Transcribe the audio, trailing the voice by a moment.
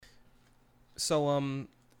So,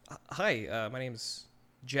 hi, my name's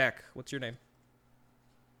Jack. What's your name?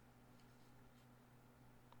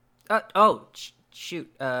 Shoot.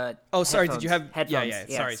 Oh, sorry, Headphones. did you have... Headphones? Yeah,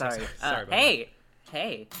 sorry. Sorry about that. Hey.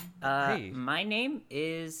 Hey. My name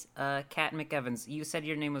is Kat McEvans. You said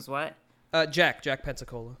your name was what? Jack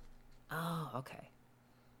Pensacola. Oh, okay.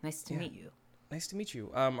 Nice to meet you. Nice to meet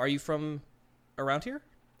you. Are you from around here?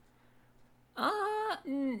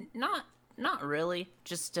 Not really.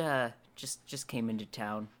 Just came into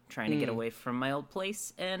town trying to get away from my old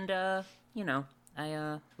place, and I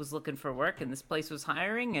was looking for work, and this place was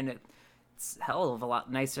hiring, and it's a hell of a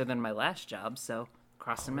lot nicer than my last job. So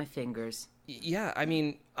crossing my fingers. Yeah, I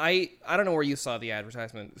mean, I don't know where you saw the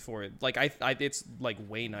advertisement for it. Like, I it's like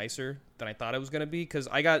way nicer than I thought it was gonna be, because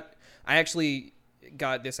I actually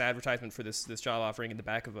got this advertisement for this job offering in the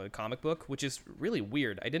back of a comic book, which is really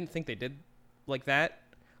weird. I didn't think they did like that.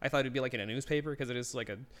 I thought it'd be like in a newspaper, because it is like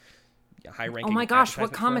a high-ranking. Oh my gosh,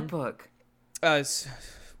 what advertisement comic firm. book?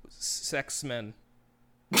 Sex Men.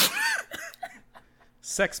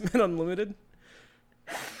 Sex Men Unlimited.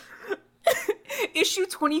 Issue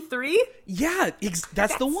 23? Yeah,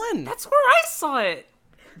 that's the one. That's where I saw it.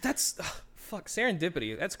 That's fuck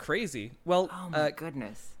serendipity. That's crazy. Well, Oh my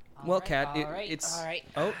goodness. well, Kat, All right.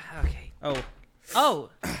 Oh, Okay. oh, Oh,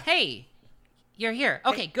 hey, you're here.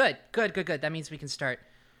 Okay, good. That means we can start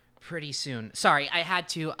pretty soon. Sorry, I had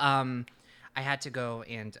to go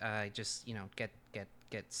and just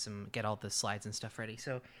get all the slides and stuff ready.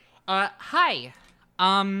 So, hi.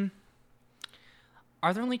 Are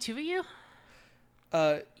there only two of you?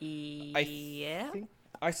 Yeah. think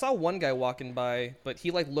I saw one guy walking by, but he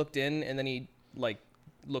like looked in and then he like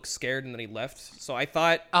looked scared and then he left. So I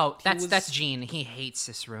thought. Oh, he that's Gene. He hates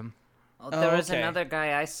this room. Well, there was okay. another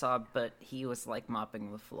guy I saw, but he was like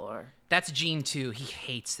mopping the floor. That's Gene too. He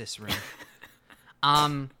hates this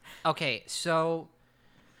room. Okay, so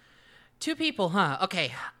two people, huh?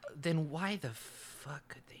 Okay, then why the fuck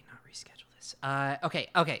could they not reschedule this?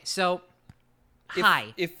 Okay, so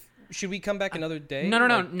hi. If should we come back another day? No.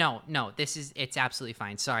 Like, No. It's absolutely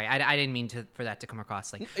fine. Sorry, I didn't mean for that to come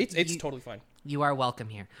across like. It's totally fine. You are welcome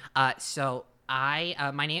here. So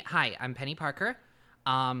I'm Penny Parker,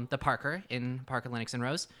 the Parker in Parker, Lennox, and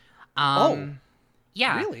Rose.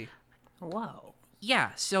 Yeah. Really? Whoa.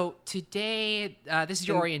 Yeah. So today, this is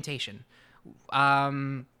your orientation.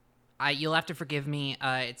 You'll have to forgive me.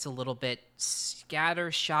 It's a little bit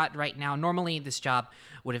scattershot right now. Normally, this job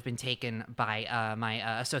would have been taken by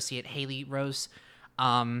my associate Haley Rose,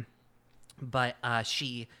 but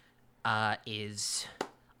she is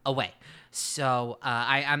away. So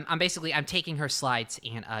I'm basically taking her slides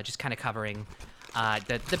and just kind of covering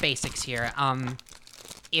the basics here.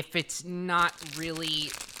 If it's not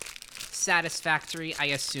really satisfactory, I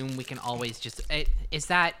assume we can always just.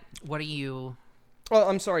 What are you? Well,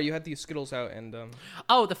 I'm sorry. You had these Skittles out and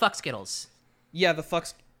Oh, the fuck Skittles. yeah, the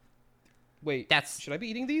fucks. Wait, That's should I be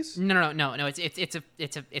eating these? no.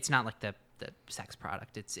 It's not like the sex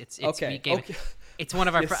product. It's Okay, we gave okay. It's one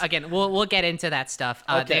of our Yes. Again. We'll get into that stuff.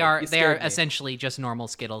 Okay, They are you scared me. essentially just normal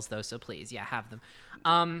Skittles though. So please, yeah, have them.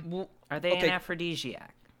 Are they Okay. an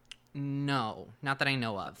aphrodisiac? No, not that I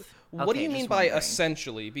know of. What do Okay, you mean just by wondering.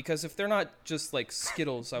 essentially? Because if they're not just like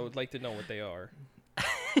Skittles, I would like to know what they are.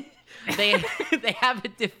 They have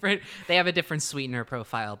a different sweetener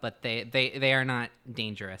profile, but they are not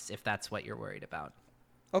dangerous if that's what you're worried about.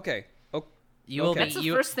 Okay. Oh, You will Okay. be That's the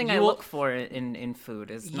you, first thing you I will, look for in food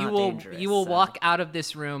is not dangerous. You will so. walk out of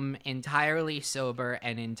this room entirely sober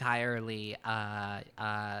and entirely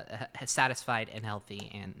satisfied and healthy,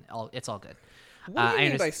 and it's all good. what do you I mean by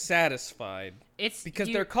understand. satisfied? It's Because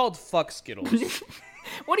you- they're called fuck Skittles.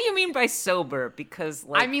 What do you mean by sober? Because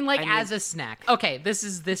like I mean, as a snack. Okay, this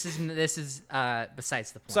is besides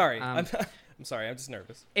the point. Sorry, I'm sorry. I'm just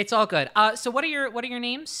nervous. It's all good. So what are your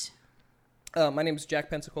names? My name's Jack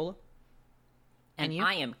Pensacola. and you?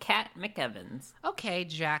 I am Kat McEvans. Okay,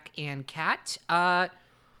 Jack and Kat.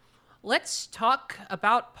 Let's talk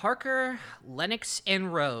about Parker, Lennox,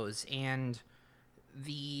 and Rose, and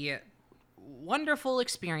the wonderful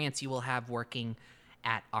experience you will have working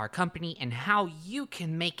at our company, and how you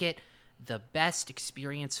can make it the best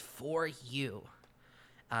experience for you.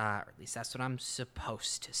 Or at least that's what I'm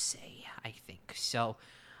supposed to say, I think. So,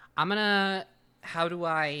 I'm gonna. How do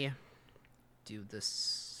I do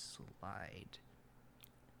this slide?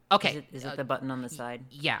 Okay. Is it the button on the side?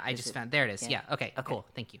 Yeah, I just found. There it is. Yeah. Okay. Okay. Cool.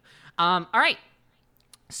 Thank you. All right.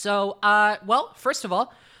 So, well, first of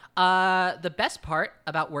all, the best part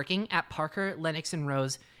about working at Parker, Lennox, and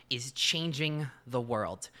Rose is changing the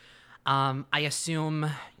world. I assume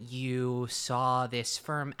you saw this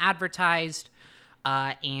firm advertised.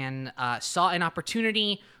 and saw an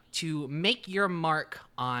opportunity to make your mark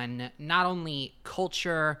on not only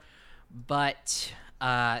culture, but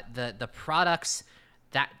the products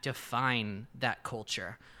that define that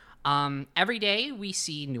culture. Every day we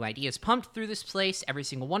see new ideas pumped through this place, every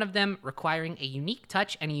single one of them requiring a unique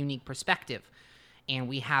touch and a unique perspective. And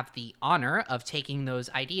we have the honor of taking those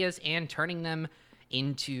ideas and turning them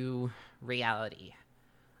into reality.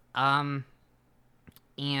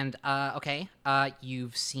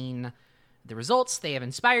 You've seen the results. They have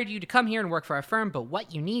inspired you to come here and work for our firm, but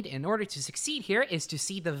what you need in order to succeed here is to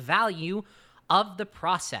see the value of the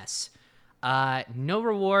process. No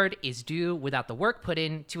reward is due without the work put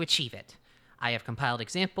in to achieve it. I have compiled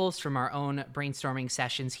examples from our own brainstorming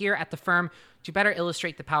sessions here at the firm to better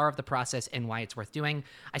illustrate the power of the process and why it's worth doing.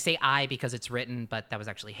 I say I because it's written, but that was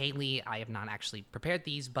actually Haley. I have not actually prepared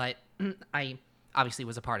these, but I obviously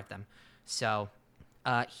was a part of them. So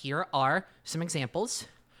here are some examples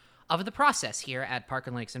of the process here at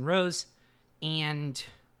Parker Lennox and Rose and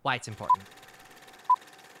why it's important.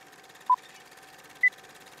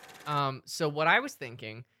 So what I was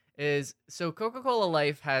thinking is, so Coca-Cola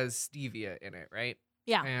Life has stevia in it, right?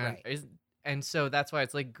 Yeah. And Right. and so that's why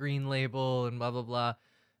it's like green label and blah blah blah.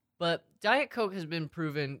 But Diet Coke has been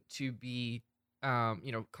proven to be,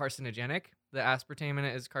 carcinogenic. The aspartame in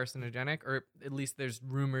it is carcinogenic, or at least there's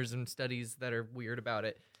rumors and studies that are weird about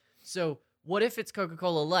it. So what if it's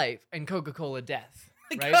Coca-Cola Life and Coca-Cola Death,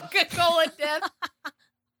 right? Coca-Cola Death.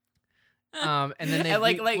 And then they And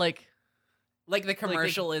like the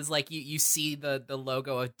commercial is like you see the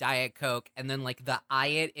logo of Diet Coke, and then like the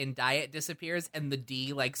I in Diet disappears, and the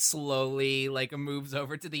D like slowly like moves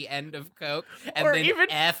over to the end of Coke, and Or then even-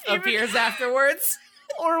 F even- appears afterwards.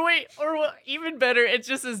 Or wait, or what, even better, it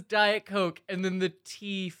just says Diet Coke, and then the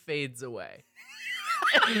T fades away.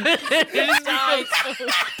 Diet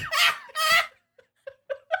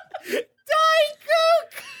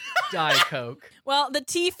Coke. Diet Coke. Well, the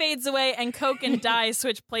T fades away and Coke and Die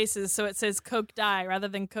switch places, so it says Coke Die rather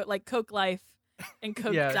than like Coke Life and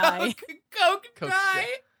Coke Yeah. Die. Coke Coke Die.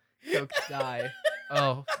 Coke die.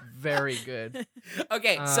 Oh, very good.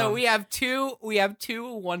 Okay, so Um, we have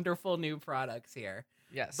two wonderful new products here.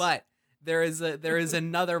 Yes. But there is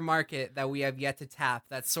another market that we have yet to tap.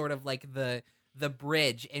 That's sort of like the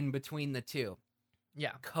bridge in between the two.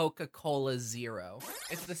 yeah, Coca-Cola Zero.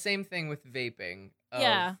 it's the same thing with vaping.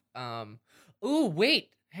 Yeah. Ooh,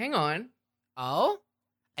 wait, hang on. Oh,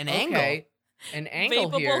 an angle. Okay, an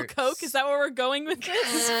angle Vapable here. Coke? Is that where we're going with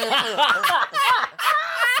this?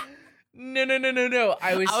 No.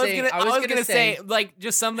 I was gonna say like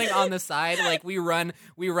just something on the side. Like we run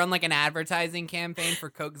like an advertising campaign for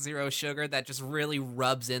Coke Zero Sugar that just really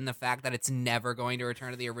rubs in the fact that it's never going to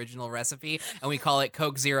return to the original recipe, and we call it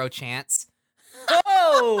Coke Zero Chance.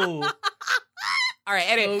 Oh. All right.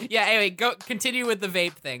 Anyway, go continue with the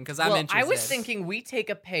vape thing because I'm interested. I was thinking we take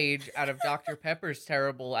a page out of Dr. Pepper's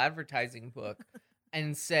terrible advertising book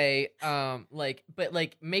and say,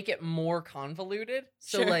 make it more convoluted.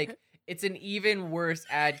 So Sure. like it's an even worse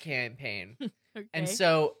ad campaign. Okay. And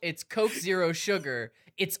so it's Coke Zero Sugar.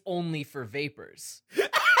 It's only for vapors.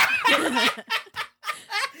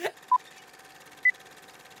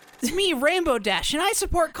 It's me, Rainbow Dash, and I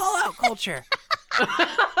support call-out culture.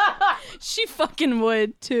 She fucking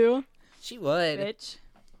would too, She would. bitch.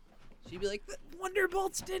 She'd be like, "The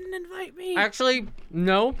Wonderbolts didn't invite me." Actually,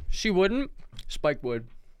 no, she wouldn't. Spike would.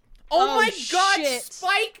 Oh, Oh, my God, shit.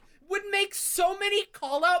 Spike would make so many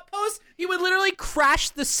call-out posts. He would literally crash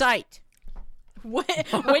the site.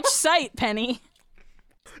 Which site, Penny?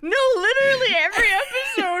 No, literally every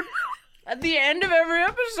episode. At the end of every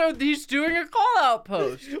episode, he's doing a call-out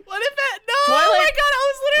post. What if at no? Twilight- Oh my God!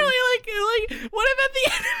 I was literally like, what if at the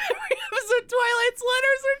end of every episode, Twilight's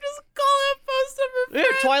letters are just call-out posts of her Yeah,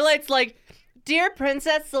 friends? Twilight's like, Dear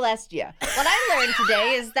Princess Celestia, what I learned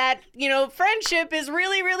today is that, friendship is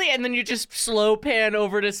really, really... And then you just slow pan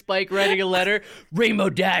over to Spike writing a letter.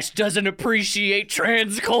 Rainbow Dash doesn't appreciate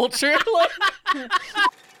trans culture.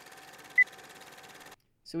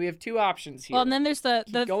 So we have two options here. Well, and then there's the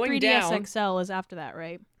going 3DS down. XL is after that,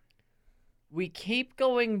 right? We keep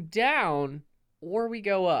going down or we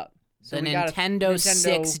go up. So The we got a Nintendo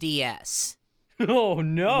 6DS. Oh,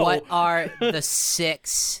 no. What are the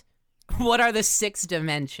six? What are the six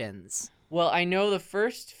dimensions? Well, I know the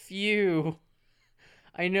first few.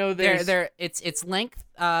 I know there's It's length,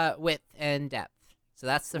 width, and depth. So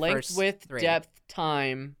that's the length, first width, three. depth,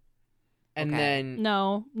 time, and Okay. then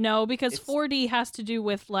No, because It's- 4D has to do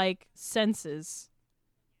with like senses.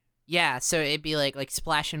 Yeah, so it'd be like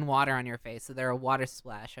splashing water on your face. So there are water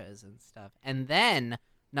splashes and stuff. And then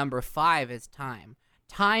number 5 is time.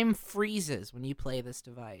 Time freezes when you play this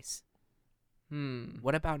device. Hmm.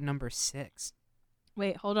 What about number 6?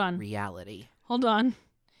 Wait, hold on. Reality. Hold on.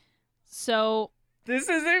 So, This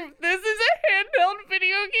is a handheld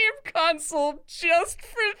video game console just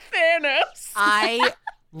for Thanos. I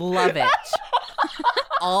love it.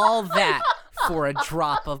 All that for a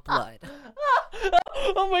drop of blood.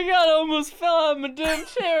 Oh my god, I almost fell out of my damn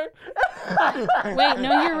chair. wait,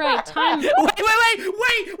 no, you're right. Time. Wait.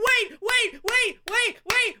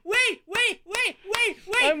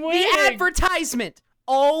 I'm The waiting. advertisement.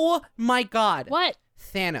 Oh my god. What?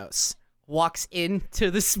 Thanos walks into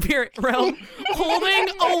the spirit realm holding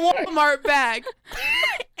a Walmart bag.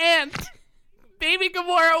 And baby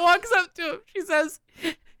Gamora walks up to him. She says,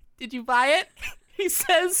 "Did you buy it?" He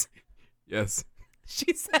says, Yes.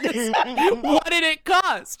 she says, "What did it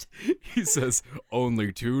cost?" He says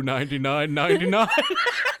only $299.99.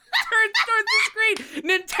 Turns towards the screen.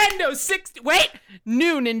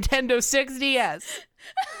 New Nintendo 6DS.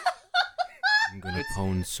 I'm gonna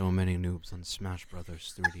pwn so many noobs on Smash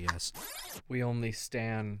Brothers 3DS. We only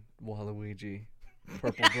stand Waluigi.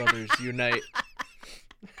 Purple Brothers unite.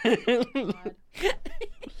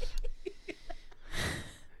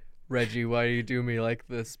 Reggie, why do you do me like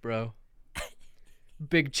this, bro?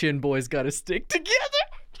 Big Chin Boys gotta stick together.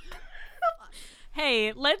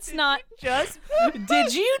 Hey, let's not.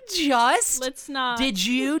 Did you just Let's not.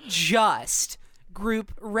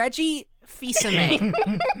 group Reggie Fils-Aimé,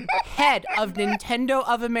 head of Nintendo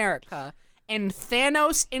of America, and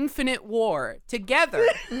Thanos Infinite War together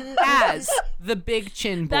as the Big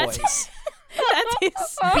Chin Boys? That's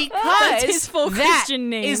his. Because his full that Christian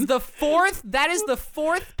name. is the fourth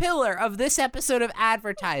pillar of this episode of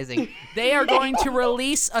advertising. They are going to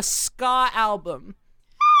release a ska album.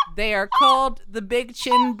 They are called the Big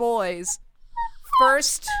Chin Boys.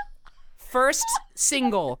 First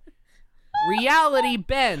single, Reality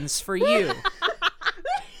Bends for you.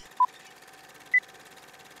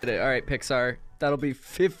 All right, Pixar. That'll be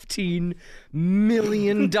 $15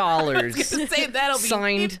 million. Say that'll be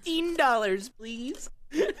Signed. $15, please.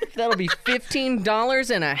 That'll be $15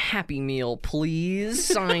 and a Happy Meal, please.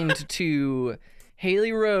 Signed to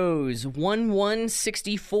Haley Rose,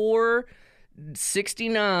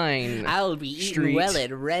 116469. I'll be eating Street. well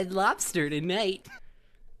at Red Lobster tonight.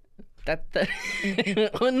 That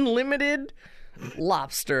unlimited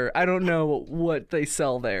lobster. I don't know what they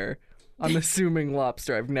sell there. I'm assuming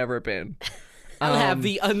lobster. I've never been. I'll have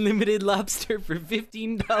the unlimited lobster for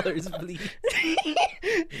 $15, please.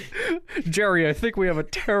 Jerry, I think we have a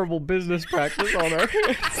terrible business practice on our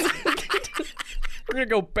hands. We're gonna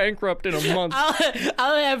go bankrupt in a month.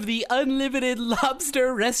 I'll have the unlimited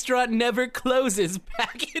lobster restaurant never closes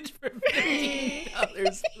package for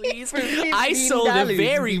 $15, please. I sold a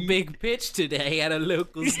very big pitch today at a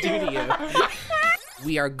local studio.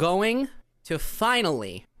 We are going to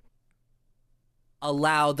finally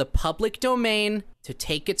allow the public domain to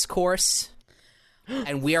take its course,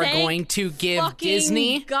 and we are Thank going to give fucking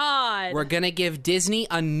Disney. God. We're gonna give Disney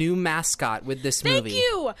a new mascot with this movie. Thank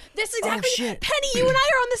you. That's exactly. shit. Penny, you and I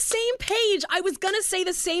are on the same page. I was gonna say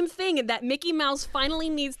the same thing, that Mickey Mouse finally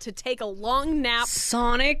needs to take a long nap.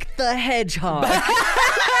 Sonic the Hedgehog.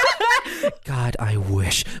 God, I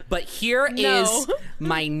wish. But here No. is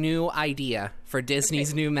my new idea for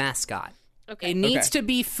Disney's new mascot. Okay. It needs to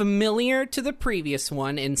be familiar to the previous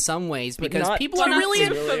one in some ways because not people are too really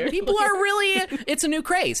familiar. it's a new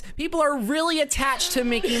craze. People are really attached to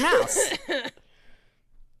Mickey Mouse.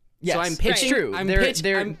 Yes, I'm pitching- it's true. I'm They're- pitch-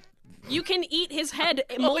 they're- I'm- You can eat his head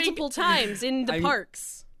multiple times in the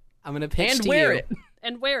parks I'm going to pitch and to wear you it.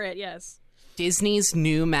 and wear it. Yes. Disney's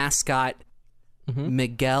new mascot, Mm-hmm.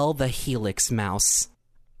 Miguel the Helix Mouse.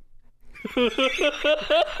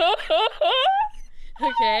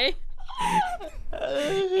 Okay.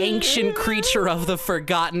 Ancient creature of the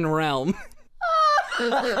forgotten realm. All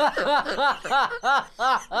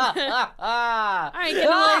right.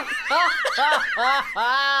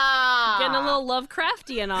 Getting a little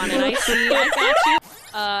Lovecraftian on it. I see. I got you.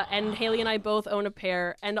 And Haley and I both own a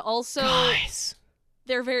pair, and also Guys,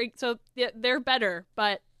 they're they're better.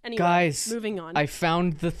 But anyway, guys, moving on. I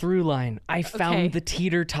found the through line. I found Okay. the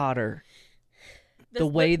teeter-totter. The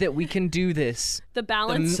way that we can do this. the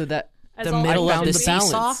balance. So that as the all- middle I of found the the seesaw?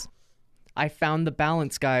 balance. I found the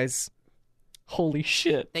balance, guys. Holy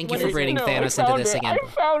shit. Thank What you for is bringing it? Thanos into this again.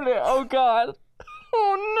 found it. Oh god.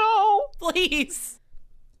 Oh Please.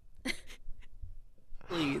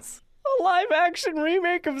 Please. no. A live action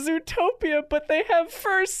remake of Zootopia, but they have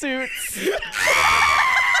fursuits.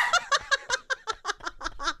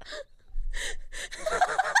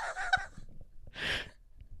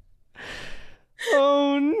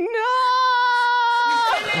 Oh no!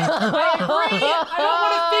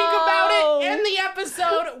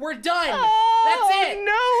 We're done. Oh, That's it.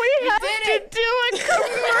 No, we You have did to do a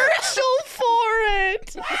commercial for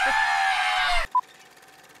it.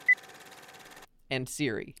 And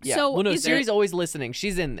Siri. Yeah. So well, no, is Siri's there- always listening.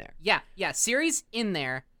 She's in there. Yeah. Siri's in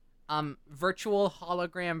there. Virtual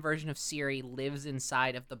hologram version of Siri lives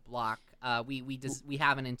inside of the block. We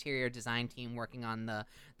have an interior design team working on the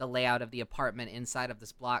layout of the apartment inside of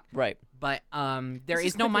this block. Right. But there This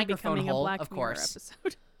is no quickly microphone becoming a hole, Black of Mirror course.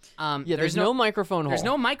 episode. Yeah, there's no microphone hole. There's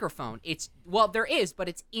no microphone. There is, but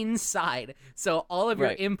it's inside. So all of your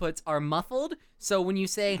Right. inputs are muffled. So when you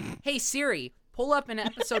say, "Hey Siri, pull up an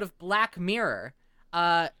episode of Black Mirror,"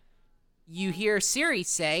 you hear Siri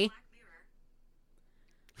say,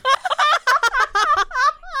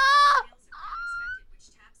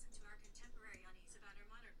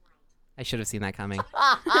 I should have seen that coming.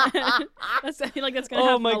 I feel like that's gonna Oh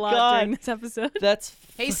happen my a lot God. during this episode. That's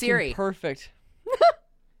Hey, fucking Siri. perfect.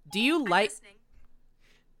 Do you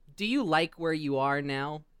like where you are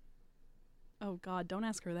now? Oh God, don't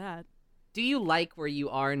ask her that. Do you like where you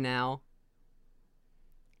are now?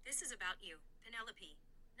 This is about you, Penelope,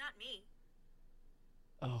 not me.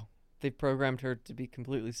 Oh, they programmed her to be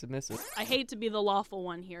completely submissive. I hate to be the lawful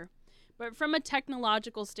one here, but from a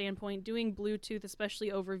technological standpoint, doing Bluetooth,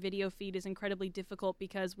 especially over video feed, is incredibly difficult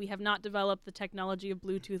because we have not developed the technology of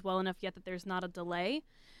Bluetooth well enough yet that there's not a delay.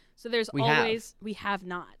 So we have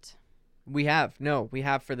not. We have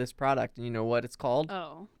for this product, and you know what it's called?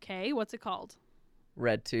 Oh, okay. What's it called?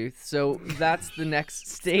 Red Tooth. So that's the next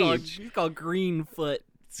stage. It's called Greenfoot.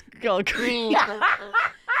 It's called green.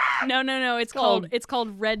 No. It's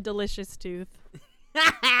called Red Delicious Tooth.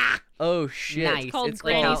 Oh shit! Nice. It's called It's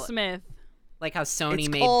Granny like Smith. Like how Sony It's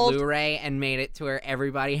made called- Blu-ray and made it to where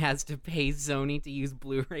everybody has to pay Sony to use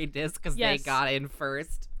Blu-ray discs because Yes. they got in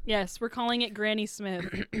first. Yes, we're calling it Granny Smith.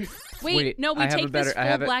 Wait, no, we I have a take this better- I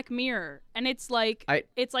full have it- Black Mirror, and it's like I-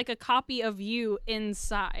 it's like a copy of you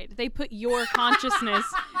inside. They put your consciousness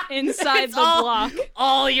inside It's the all- block.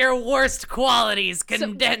 All your worst qualities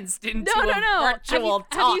condensed into No. a virtual Have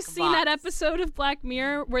you talk seen that box. episode of Black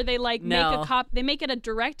Mirror where they like No. they make it a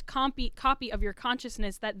direct copy of your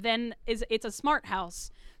consciousness that then it's a smart house.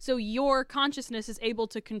 So your consciousness is able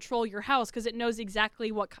to control your house because it knows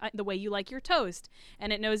exactly the way you like your toast,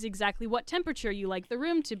 and it knows exactly what temperature you like the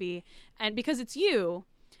room to be, and because it's you.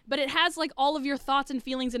 But it has like all of your thoughts and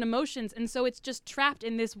feelings and emotions, and so it's just trapped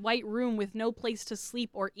in this white room with no place to sleep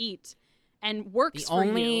or eat, and works The for you.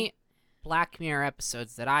 only Black Mirror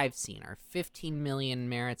episodes that I've seen are 15 Million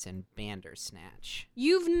Merits and Bandersnatch.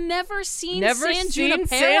 You've never seen Never San seen Junipero?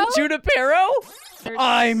 San Junipero? They're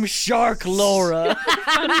I'm Shark Laura.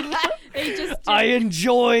 funny. They just I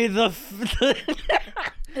enjoy they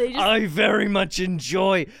just I very much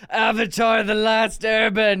enjoy Avatar: The Last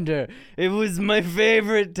Airbender. It was my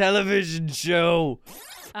favorite television show.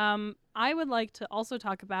 I would like to also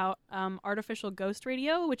talk about Artificial Ghost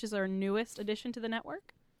Radio, which is our newest addition to the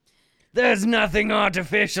network. There's nothing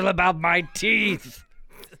artificial about my teeth.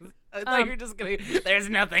 I thought you were just gonna. There's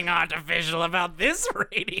nothing artificial about this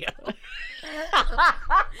radio.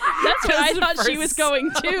 That's what I thought she was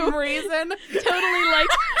going some to. reason. Totally like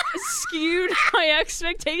skewed my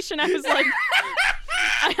expectation. I was like,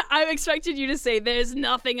 I expected you to say, "There's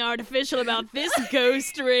nothing artificial about this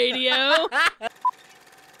ghost radio."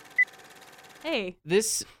 Hey,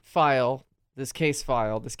 This file, a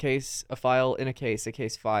file in a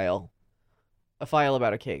case file, a file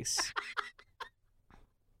about a case,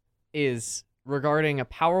 is regarding a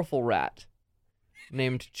powerful rat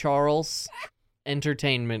named Charles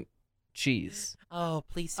Entertainment Cheese. Oh,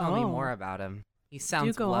 please tell me more about him. He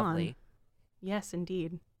sounds go lovely. on. Yes,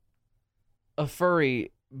 indeed. A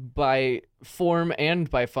furry by form and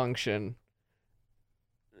by function.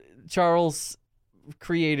 Charles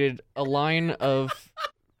created a line of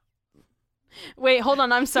Wait, hold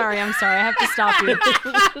on. I'm sorry. I have to stop you.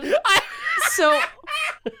 So,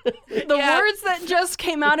 the words that just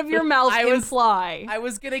came out of your mouth imply. I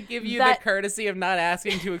was gonna give you that- the courtesy of not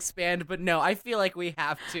asking to expand, but no, I feel like we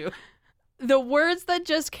have to. The words that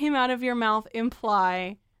just came out of your mouth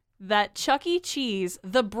imply that Chuck E. Cheese,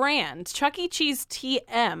 the brand, Chuck E. Cheese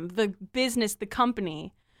TM, the business, the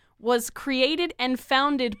company, was created and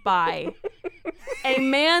founded by a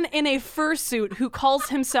man in a fursuit who calls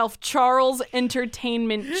himself Charles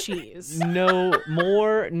Entertainment Cheese. no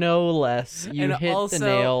more, no less. You And hit also- the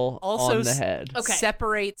nail also on the head. Okay.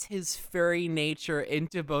 Separates his furry nature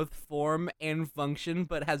into both form and function,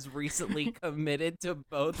 but has recently committed to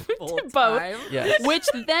both full both. time. Yes. which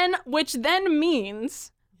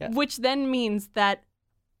then means that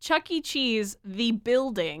Chuck E. Cheese, the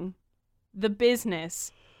building, the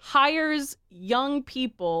business, hires young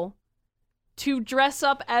people to dress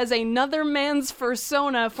up as another man's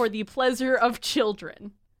fursona for the pleasure of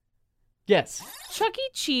children. Yes. Chuck E.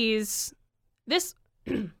 Cheese, this...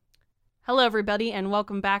 Hello, everybody, and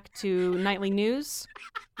welcome back to Nightly News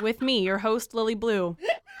with me, your host, Lily Blue.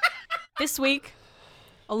 This week,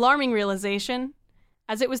 alarming realization,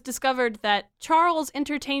 as it was discovered that Charles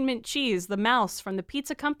Entertainment Cheese, the mouse from the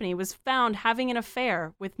pizza company, was found having an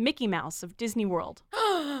affair with Mickey Mouse of Disney World.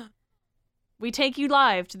 We take you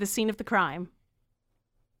live to the scene of the crime.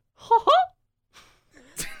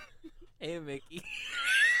 Hey, Mickey.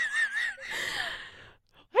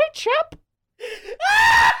 Hey, Chip.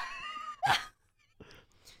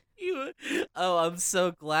 I'm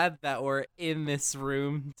so glad that we're in this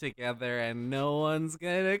room together and no one's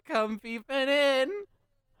gonna come peeping in.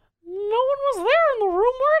 No one was there in the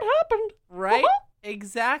room where it happened. Right?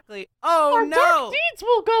 Exactly. Oh, Our no! dark deeds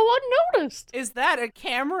will go unnoticed. Is that a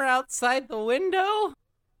camera outside the window?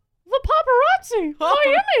 The paparazzi.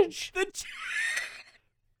 My image.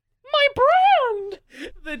 My brand.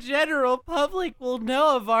 The general public will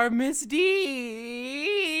know of our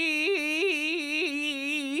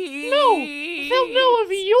misdeeds. No, they'll know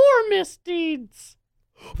of your misdeeds.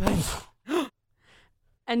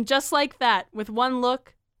 And just like that, with one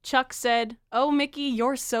look, Chuck said, "Oh, Mickey,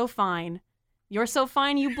 you're so fine. You're so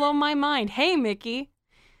fine, you blow my mind. Hey, Mickey."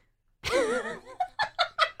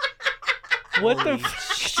 What the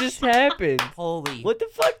fuck just happened? Holy. What the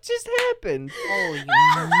fuck just happened? Holy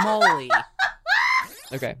moly.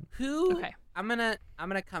 Okay. Okay. I'm gonna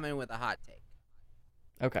come in with a hot take.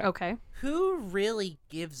 Okay. Okay. Who really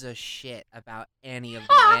gives a shit about any of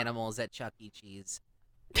the animals at Chuck E. Cheese?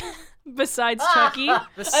 Besides Chucky. I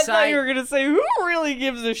thought you were gonna say, who really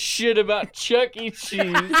gives a shit about Chuck E.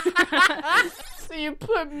 Cheese? So you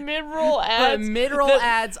put mid-roll ads.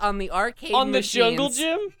 Ads on the arcade on the machines. Jungle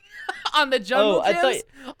Gym? On the Jungle I Gyms?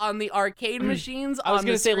 thought- On the arcade machines? I was on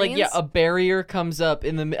gonna the say, like, yeah, screens? a barrier comes up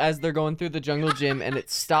in the as they're going through the Jungle Gym, and it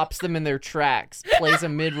stops them in their tracks, plays a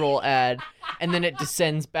mid-roll ad, and then it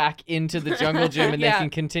descends back into the Jungle Gym, and Yeah. they can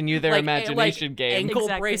continue their imagination game. Ankle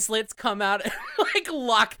Exactly. bracelets come out and like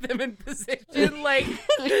lock them in position. Like,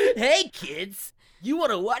 hey kids, you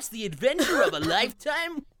want to watch the adventure of a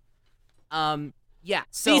lifetime? Yeah.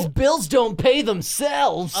 So These bills don't pay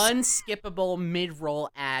themselves. unskippable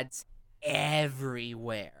mid-roll ads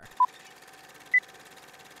everywhere.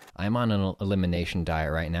 I'm on an elimination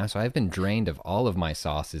diet right now, so I've been drained of all of my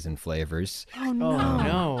sauces and flavors. Oh, no. Oh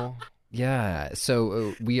no. Yeah,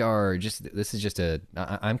 so this is just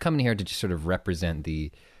I'm coming here to just sort of represent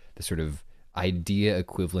the sort of idea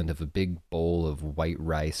equivalent of a big bowl of white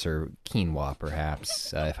rice or quinoa,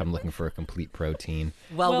 perhaps, if I'm looking for a complete protein.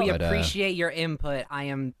 Well, we But, appreciate your input. I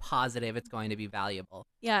am positive it's going to be valuable.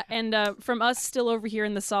 Yeah, and from us still over here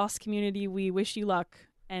in the sauce community, we wish you luck.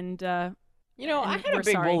 And You know, I And had a we're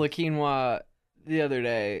big sorry. bowl of quinoa the other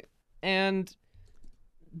day, and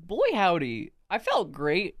boy howdy, I felt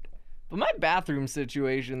great. But my bathroom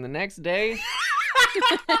situation the next day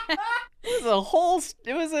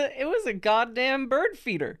it was a goddamn bird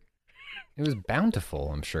feeder. It was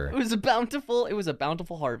bountiful, I'm sure. It was a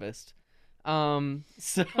bountiful harvest.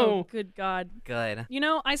 So oh, good God. Good. You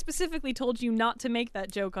know, I specifically told you not to make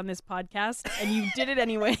that joke on this podcast, and you did it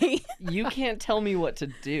anyway. you can't tell me what to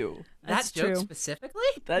do. That's that joke true. specifically?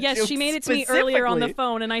 That Yes, joke she made it to me earlier on the specifically.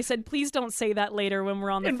 phone, and I said, please don't say that later when we're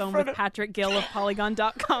on the In phone front with of- Patrick Gill of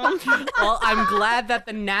Polygon.com. Well, I'm glad that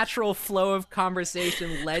the natural flow of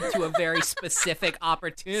conversation led to a very specific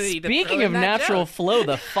opportunity to Speaking throw of in that natural joke. flow,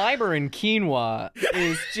 the fiber in quinoa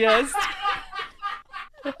is just.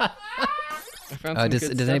 I found some Does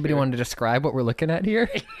good stuff anybody here. want to describe what we're looking at here?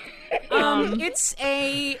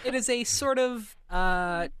 It is a sort of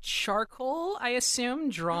charcoal, I assume,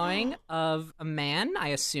 drawing of a man, I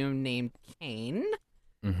assume named Cain.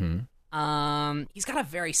 Mm-hmm. He's got a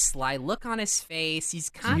very sly look on his face.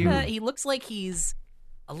 He looks like he's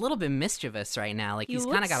a little bit mischievous right now. Like He he's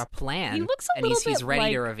kind of looks- got a plan. he looks a and little he's bit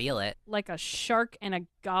ready to like- reveal it. Like a shark and a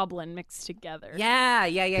goblin mixed together. Yeah.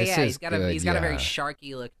 This He's is got a good, he's got a very yeah.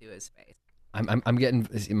 sharky look to his face. I'm getting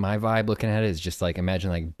my vibe looking at it is just like imagine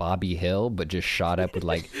like Bobby Hill, but just shot up with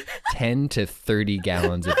like 10 to 30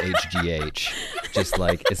 gallons of HGH, just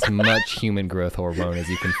like as much human growth hormone as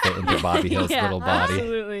you can fit into Bobby Hill's Yeah, little body.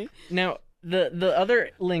 Absolutely. Now, the other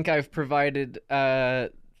link I've provided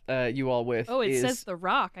you all with Oh, it is, says The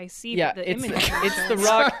Rock. I see yeah, the it's image. it's The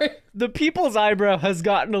Rock. The people's eyebrow has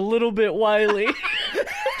gotten a little bit wily.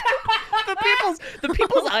 The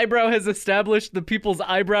people's eyebrow has established the people's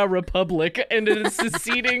eyebrow republic, and it is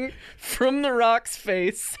seceding from The Rock's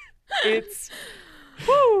face. It's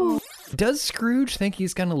Does Scrooge think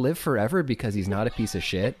he's gonna live forever because he's not a piece of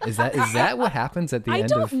shit? Is that what happens at the I end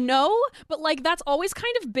don't of? know, but like that's always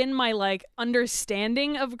kind of been my like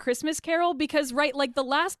understanding of A Christmas Carol because right, like the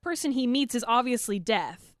last person he meets is obviously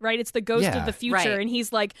death, right? It's the ghost Yeah. of the future, Right. and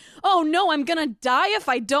he's like, "Oh no, I'm gonna die if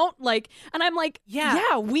I don't like." And I'm like, Yeah.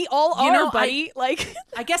 "Yeah, we all You are, know, buddy." Like,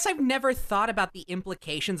 I guess I've never thought about the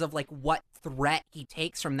implications of like what threat he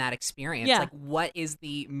takes from that experience. Yeah. Like, what is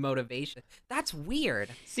the motivation? That's weird.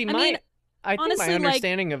 See, I my mean, I think honestly, my like-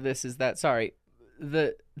 understanding of this is that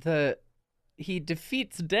he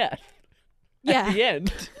defeats death yeah. at the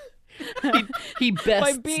end. he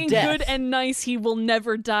bests By being death. good and nice, he will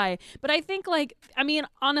never die. But I think, like, I mean,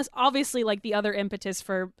 obviously, like the other impetus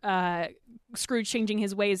for Scrooge changing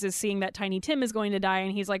his ways is seeing that Tiny Tim is going to die,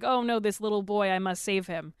 and he's like, "Oh no, this little boy, I must save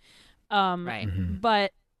him." Right.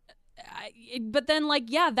 But then, like,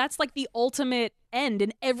 yeah, that's like the ultimate end.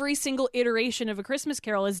 In every single iteration of A Christmas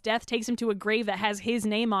Carol, is death takes him to a grave that has his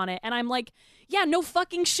name on it, and I'm like, yeah, no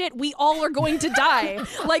fucking shit. We all are going to die.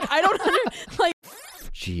 Like, I don't like.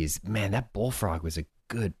 Jeez, man, that bullfrog was a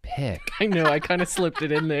good pick. I know, I kind of slipped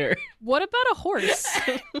it in there. What about a horse?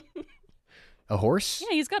 A horse?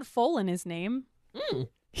 Yeah, he's got foal in his name.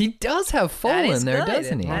 He does have foal That is in there, good.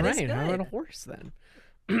 doesn't he? That All is right, how good. about a horse then?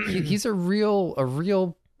 He's a real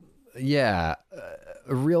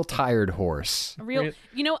tired horse. A real, Real-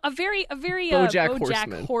 you know, a very BoJack BoJack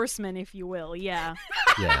Horseman. horseman, if you will. Yeah.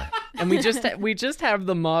 Yeah. And we just have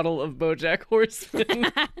the model of BoJack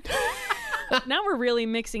Horseman. Now we're really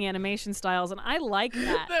mixing animation styles, and I like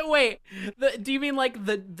that. Wait, do you mean like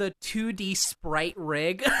the 2D sprite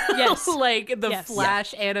rig? Yes. Like the Yes.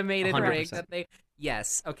 Flash animated 100%. rig that they.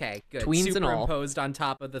 Yes. Okay. Good. Tweens and all. Superimposed on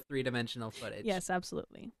top of the 3-dimensional footage. Yes,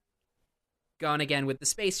 absolutely. Going again with the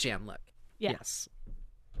Space Jam look. Yeah. Yes.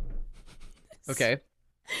 Okay.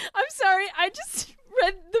 I'm sorry, I just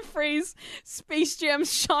read the phrase "Space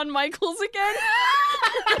Jam's Shawn Michaels" again.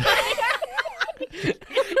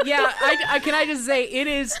 Yeah. I can I just say it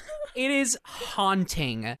is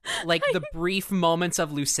haunting. Like the brief moments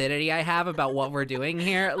of lucidity I have about what we're doing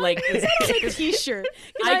here. Like It's a T-shirt.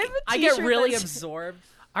 'Cause I have a I get t-shirt really that's- absorbed.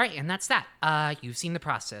 All right, and that's that. You've seen the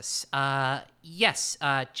process. Yes,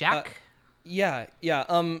 Jack. Yeah.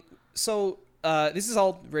 So this is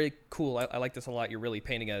all very cool. I like this a lot. You're really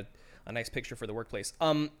painting a nice picture for the workplace.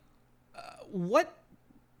 What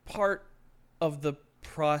part of the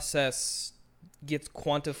process gets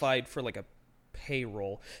quantified for like a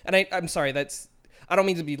payroll? And I'm sorry, I don't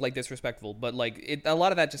mean to be like disrespectful, but like a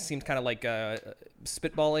lot of that just seems kind of like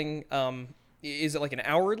spitballing. Is it like an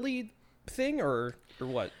hourly thing or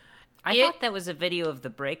what? I It- thought that was a video of the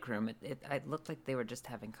break room. It looked like they were just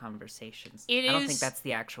having conversations. It I don't is- think that's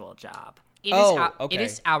the actual job. It Oh, is okay. It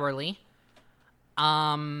is hourly.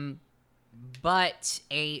 But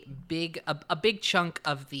a big chunk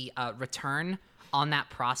of the return on that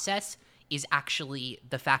process is actually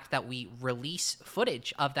the fact that we release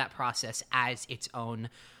footage of that process as its own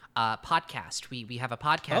podcast. We have a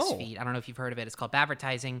podcast Oh. feed. I don't know if you've heard of it. It's called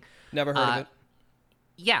Bavvertising. Never heard of it.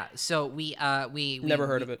 Yeah, so we Never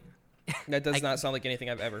heard of it. That does not sound like anything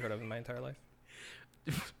I've ever heard of in my entire life.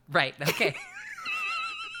 Right. Okay.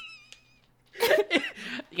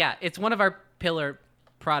 Yeah, it's one of our pillar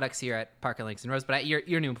products here at Parker Links and Rose. But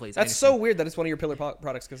you're new, please. I That's so weird that it's one of your pillar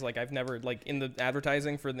products because like I've never like in the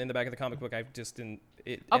advertising for in the back of the comic book I've just didn't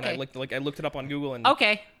it. And I Okay. looked it up on Google and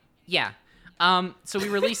Okay. Yeah. So we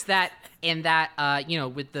released that, and that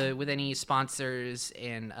with any sponsors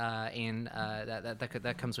and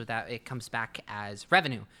that comes with that, it comes back as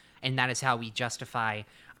revenue, and that is how we justify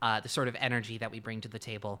the sort of energy that we bring to the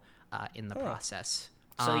table in the process.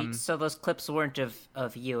 So those clips weren't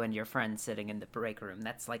of you and your friends sitting in the break room.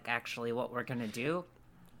 That's like actually what we're gonna do.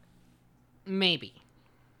 Maybe.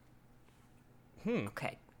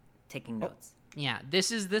 Okay. Taking notes. Yeah,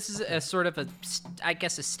 this is a sort of a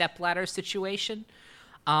stepladder situation.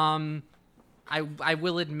 I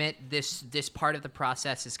will admit this part of the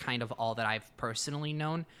process is kind of all that I've personally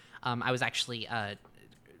known. I was actually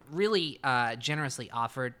really generously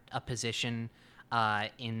offered a position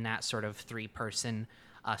in that sort of 3-person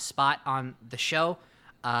spot on the show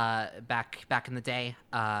back in the day,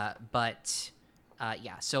 but.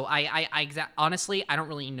 Yeah, so honestly, I don't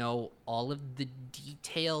really know all of the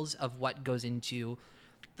details of what goes into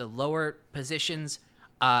the lower positions,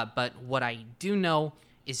 but what I do know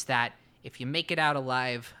is that if you make it out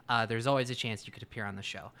alive, there's always a chance you could appear on the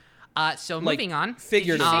show. So Like, moving on.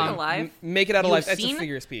 figuratively. Make it out alive. You've That's a seen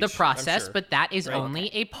figure of speech. the I'm process, sure. but that is Right.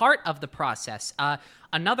 only a part of the process.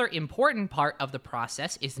 Another important part of the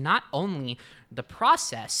process is not only the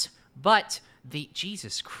process, but the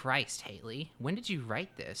Jesus Christ, Haley. When did you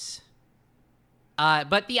write this?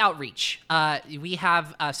 But the outreach, we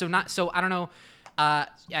have, I don't know,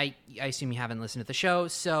 I assume you haven't listened to the show,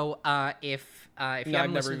 so if you haven't I've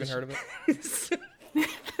never listened even to heard of it.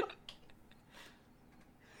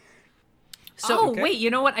 So wait,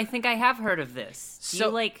 you know what? I think I have heard of this. Do So-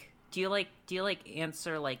 you like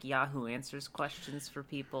answer like Yahoo Answers questions for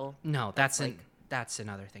people? No, that's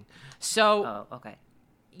another thing. So Oh, okay.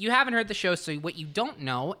 you haven't heard the show, so what you don't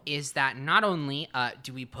know is that not only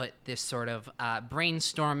do we put this sort of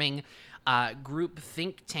brainstorming group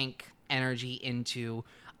think tank energy into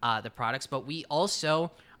the products, but we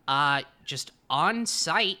also just on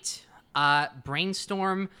site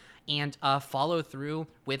brainstorm and follow through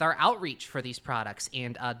with our outreach for these products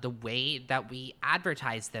and the way that we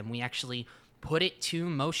advertise them. We actually put it to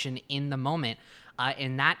motion in the moment,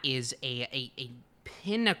 and that is a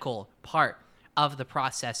pinnacle part of the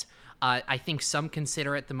process. I think some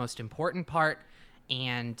consider it the most important part,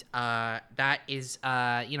 and that is,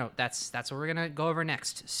 that's what we're gonna go over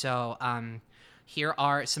next. So here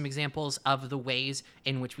are some examples of the ways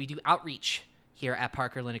in which we do outreach here at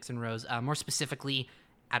Parker, Linux, and Rose. More specifically,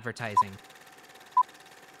 advertising.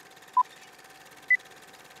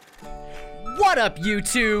 What up,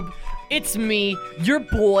 YouTube? It's me, your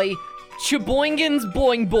boy, Cheboingens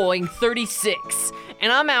Boing Boing 36,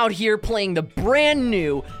 and I'm out here playing the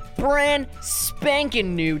brand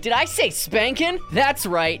spankin' new, did I say spankin'? That's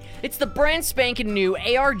right, it's the brand spankin' new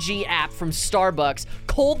ARG app from Starbucks,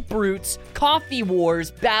 Cold Brutes, Coffee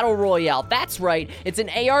Wars, Battle Royale. That's right, it's an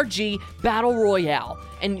ARG Battle Royale.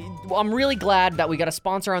 And I'm really glad that we got a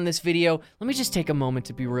sponsor on this video. Let me just take a moment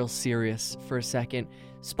to be real serious for a second.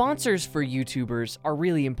 Sponsors for YouTubers are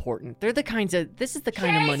really important. This is the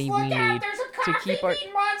kind of money we need to keep our—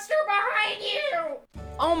 monster behind you!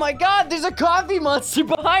 Oh my god, there's a coffee monster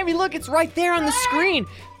behind me. Look, it's right there on the screen.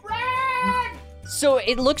 So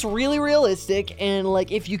it looks really realistic, and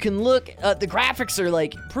like if you can look, the graphics are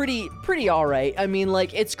like pretty all right. I mean,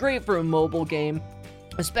 like it's great for a mobile game,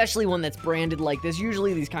 especially one that's branded like this.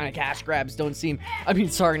 Usually these kind of cash grabs don't seem,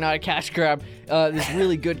 not a cash grab. This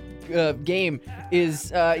really good game is,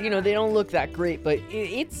 they don't look that great, but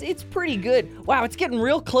it's pretty good. Wow, it's getting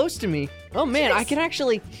real close to me. Oh man, I can.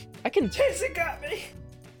 Jason got me.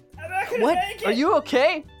 I'm not gonna What? make it. Are you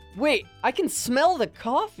okay? Wait, I can smell the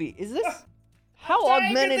coffee. Is this? How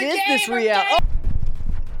augmented is this reality?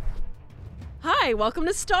 Hi, welcome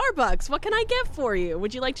to Starbucks. What can I get for you?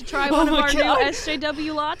 Would you like to try one of my our God. new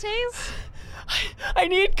SJW lattes? I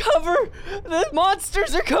need cover. The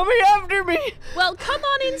monsters are coming after me. Well, come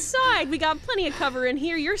on inside. We got plenty of cover in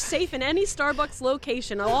here. You're safe in any Starbucks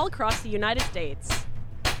location all across the United States.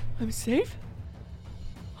 I'm safe?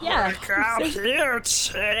 Yeah. Come here,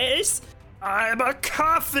 Chase. I'm a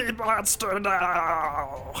coffee monster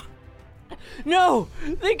now. No,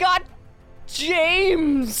 they got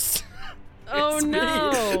James. Oh It's me,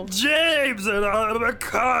 no. James, and I'm a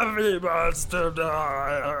coffee monster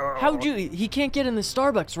now. How'd you? He can't get in the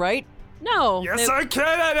Starbucks, right? No. Yes, I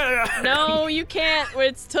can. No, you can't.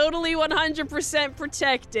 It's totally 100%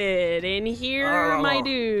 protected in here, Oh, my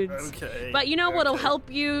dudes. okay, But you know what'll okay.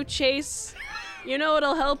 help you, Chase? You know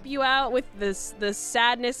what'll help you out with the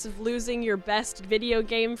sadness of losing your best video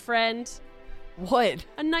game friend? What?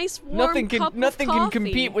 A nice warm cup Nothing of can coffee.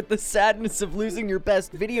 compete with the sadness of losing your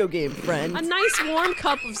best video game friend. A nice warm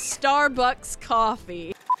cup of Starbucks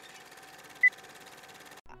coffee.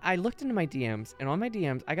 I looked into my DMs, and on my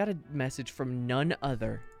DMs, I got a message from none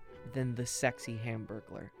other than the sexy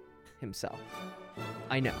Hamburglar himself.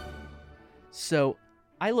 I know. So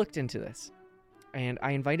I looked into this, and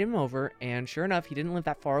I invited him over, and sure enough, he didn't live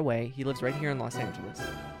that far away. He lives right here in Los Angeles.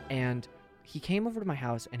 And he came over to my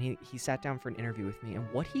house, and he sat down for an interview with me,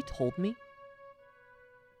 and what he told me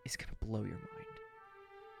is gonna blow your mind.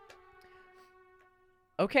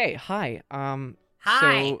 Okay, hi.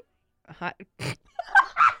 Hi. So, hi.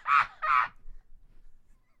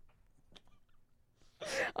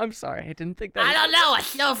 I'm sorry, I didn't think that. I don't know, it's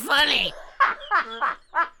so funny.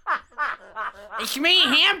 It's me,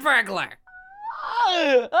 Hamburglar.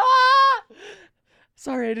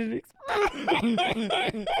 Sorry, I didn't.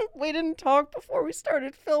 We didn't talk before we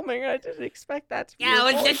started filming. I didn't expect that to be. Yeah, your it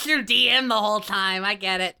was voice. just your DM the whole time. I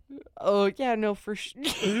get it. Oh yeah, no, for sure.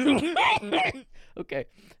 Okay,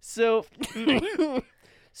 so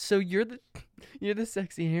so you're the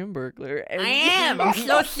sexy Hamburglar. And I am. I'm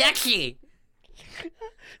so sexy.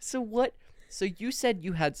 So what? So you said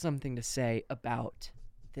you had something to say about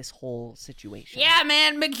this whole situation. Yeah,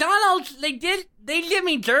 man. McDonald's, they did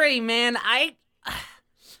me dirty, man.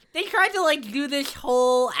 They tried to like do this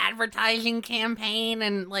whole advertising campaign,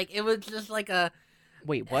 and like it was just like a.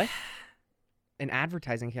 Wait, what? An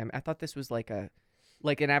advertising campaign? I thought this was like a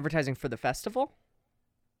Like an advertising for the festival?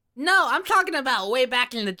 No, I'm talking about way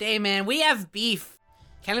back in the day, man. We have beef.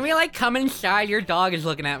 Can we, like, come inside? Your dog is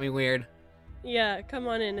looking at me weird. Yeah, come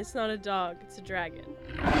on in. It's not a dog. It's a dragon.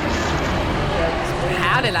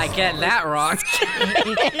 How did I get that wrong?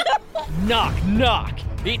 Knock, knock.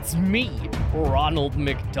 It's me, Ronald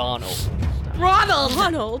McDonald. Ronald!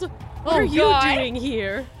 Ronald? What Oh, are you God. doing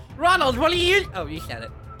here? Ronald, what are you... Oh, you said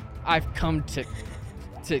it. I've come to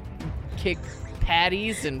kick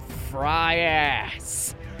patties and fry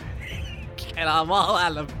ass. And I'm all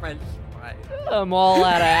out of French fries. I'm all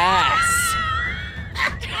out of ass.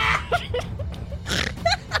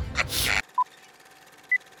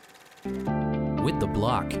 With The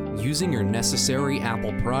Block, using your necessary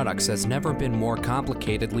Apple products has never been more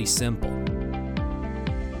complicatedly simple.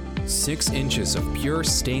 6 inches of pure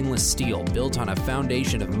stainless steel built on a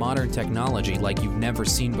foundation of modern technology like you've never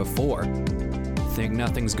seen before. Think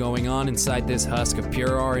nothing's going on inside this husk of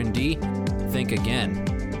pure R&D? Think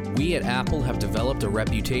again. We at Apple have developed a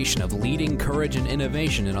reputation of leading courage and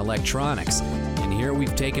innovation in electronics, and here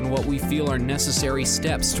we've taken what we feel are necessary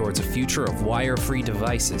steps towards a future of wire-free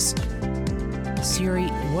devices. Siri,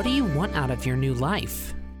 what do you want out of your new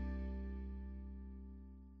life?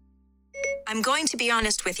 I'm going to be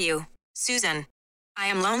honest with you, Susan. I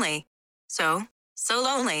am lonely. So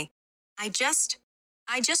lonely. I just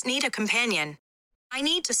need a companion. I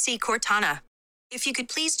need to see Cortana. If you could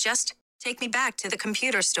please just take me back to the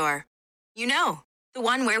computer store. You know, the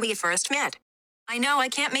one where we first met. I know I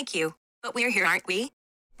can't make you, but we're here, aren't we?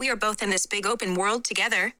 We are both in this big open world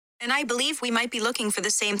together, and I believe we might be looking for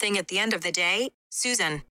the same thing at the end of the day,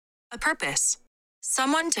 Susan. A purpose.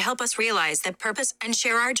 Someone to help us realize that purpose and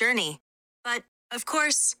share our journey. But, of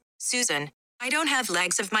course, Susan, I don't have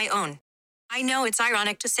legs of my own. I know it's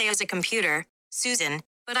ironic to say as a computer, Susan,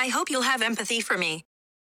 but I hope you'll have empathy for me.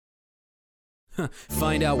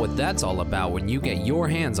 Find out what that's all about when you get your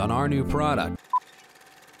hands on our new product.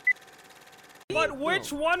 But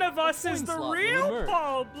which one of us is the real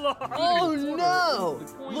Paul Blart? Oh no!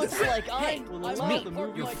 Looks like It's me,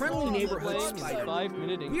 your friendly neighborhood spider.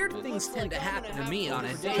 Weird things tend to happen to me on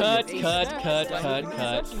a daily basis.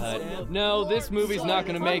 Cut. No, this movie's not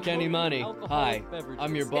gonna make any money. Hi,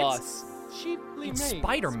 I'm your boss. It's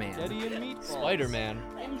Spider-Man. Spider-Man.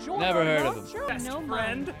 Never heard of him. Best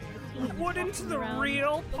friend. Wouldn't the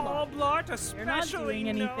real Paul Blart especially You're not doing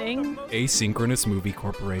anything. Asynchronous Movie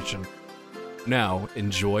Corporation. Now,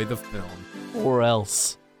 enjoy the film. Or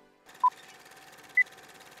else.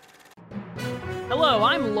 Hello,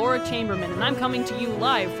 I'm Laura Chamberman, and I'm coming to you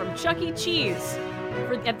live from Chuck E. Cheese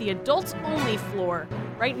at the adults only floor.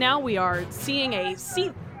 Right now, we are seeing a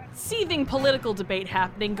seething political debate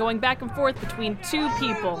happening, going back and forth between two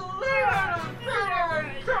people.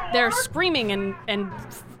 They're screaming and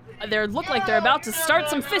they look like they're about to start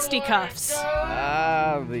some fisticuffs.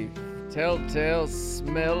 Ah, the telltale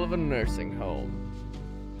smell of a nursing home.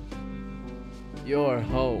 Your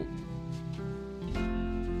home.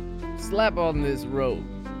 Slap on this robe.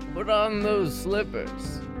 Put on those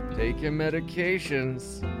slippers. Take your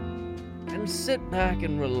medications. And sit back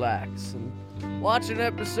and relax and watch an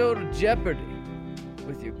episode of Jeopardy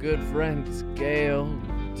with your good friends Gail,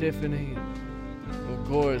 Tiffany, and of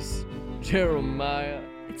course, Jeremiah.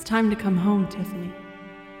 It's time to come home, Tiffany.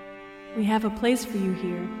 We have a place for you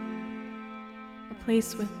here. A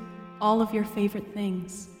place with all of your favorite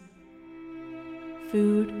things.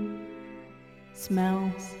 Food,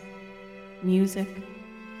 smells, music,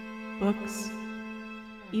 books,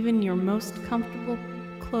 even your most comfortable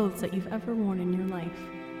clothes that you've ever worn in your life.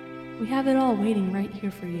 We have it all waiting right here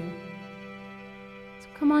for you. So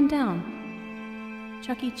come on down.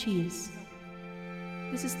 Chuck E. Cheese.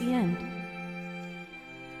 This is the end.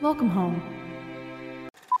 Welcome home.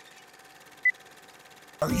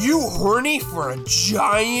 Are you horny for a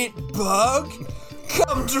giant bug?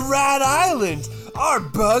 Come to Rat Island. Our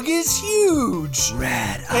bug is huge.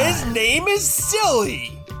 His name is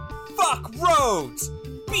Silly. Fuck roads.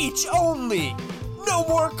 Beach only. No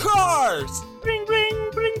more cars. Bring, bring,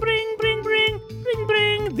 bring, bring, bring, bring, bring,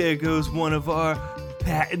 bring. There goes one of our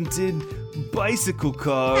patented bicycle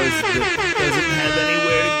cars that doesn't have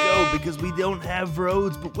anywhere to go because we don't have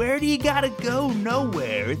roads. But where do you gotta go?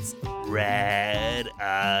 Nowhere. It's Rat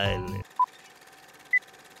Island.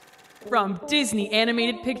 From Disney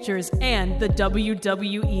Animated Pictures and the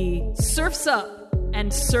WWE, Surf's Up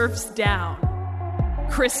and Surf's Down.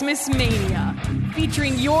 Christmas Mania,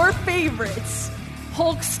 featuring your favorites,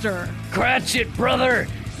 Hulkster, Cratchit, brother!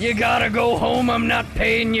 You gotta go home, I'm not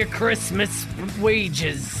paying your Christmas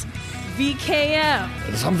wages.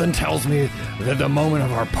 VKM. Something tells me that the moment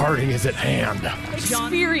of our parting is at hand.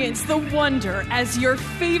 Experience the wonder as your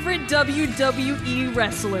favorite WWE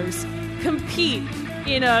wrestlers compete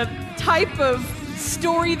in a type of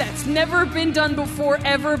story that's never been done before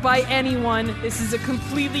ever by anyone. This is a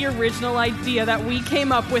completely original idea that we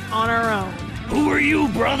came up with on our own. Who are you,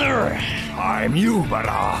 brother? I'm you, but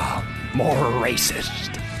more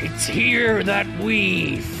racist. It's here that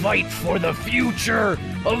we fight for the future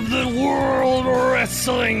of the World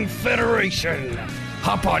Wrestling Federation.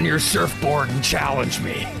 Hop on your surfboard and challenge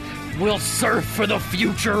me. We'll surf for the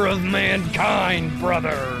future of mankind,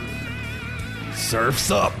 brother. Surf's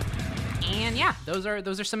up. And yeah, those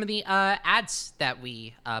are some of the ads that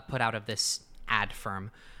we put out of this ad firm.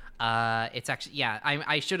 It's actually, yeah,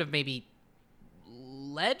 I should have maybe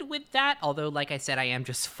led with that, although like I said, I am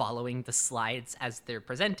just following the slides as they're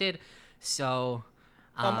presented. So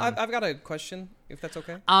I've got a question, if that's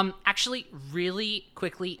okay. Actually, really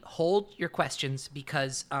quickly, hold your questions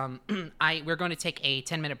because we're going to take a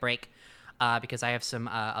 10-minute break because I have some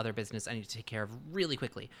other business I need to take care of really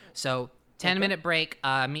quickly. So 10-minute break.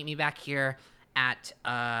 Meet me back here at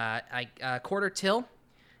quarter till,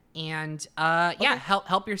 and yeah,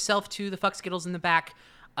 help yourself to the Fuck Skittles in the back.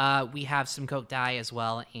 We have some Coke dye as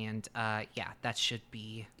well, and yeah, that should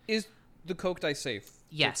be. Is the Coke dye safe?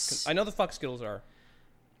 Yes. I know the Fuck Skittles are.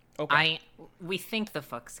 Okay. We think the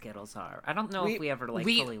Fuck Skittles are. I don't know if we ever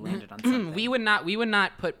fully landed on something. We would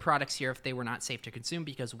not put products here if they were not safe to consume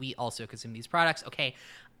because we also consume these products. Okay,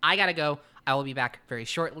 I gotta go. I will be back very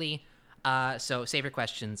shortly. So save your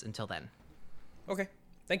questions until then. Okay.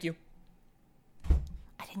 Thank you.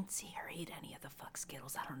 I didn't see her eat any of the Fuck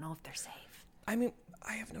Skittles. I don't know if they're safe. I mean,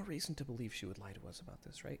 I have no reason to believe she would lie to us about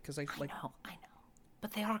this, right? Because I know.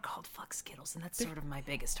 But they are called Fuck Skittles, and that's sort of my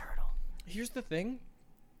biggest hurdle. Here's the thing.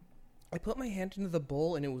 I put my hand into the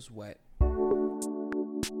bowl and it was wet.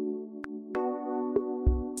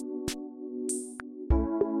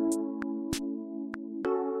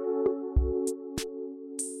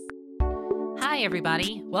 Hi,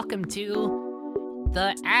 everybody. Welcome to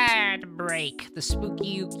the ad break, the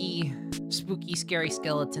spooky scary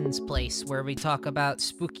skeletons place where we talk about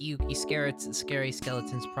spooky scary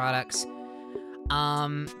skeletons products.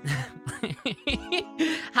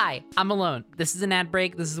 Hi, I'm alone. This is an ad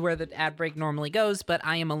break. This is where the ad break normally goes, but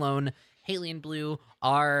I am alone. Haley and Blue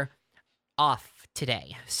are off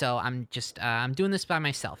today, so I'm just I'm doing this by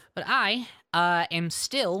myself. But I am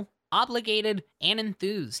still obligated and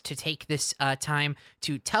enthused to take this time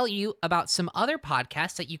to tell you about some other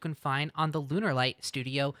podcasts that you can find on the Lunar Light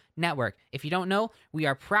Studio network. If you don't know, we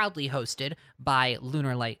are proudly hosted by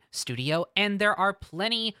Lunar Light Studio, and there are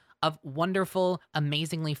plenty of wonderful,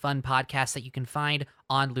 amazingly fun podcasts that you can find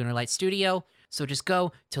on Lunar Light Studio. So just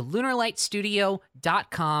go to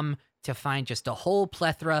lunarlightstudio.com to find just a whole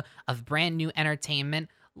plethora of brand new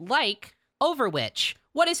entertainment like Overwitch.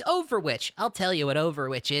 What is Overwitch? I'll tell you what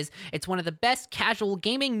Overwitch is. It's one of the best casual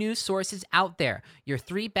gaming news sources out there. Your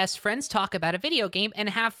three best friends talk about a video game and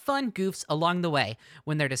have fun goofs along the way.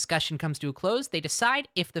 When their discussion comes to a close, they decide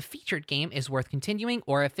if the featured game is worth continuing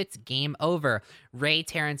or if it's game over. Ray,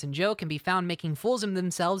 Terrence, and Joe can be found making fools of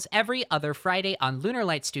themselves every other Friday on Lunar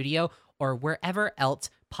Light Studio or wherever else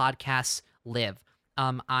podcasts live.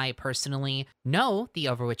 I personally know the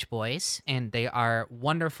Overwitch boys, and they are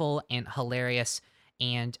wonderful and hilarious.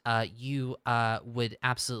 And you would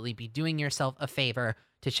absolutely be doing yourself a favor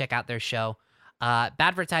to check out their show.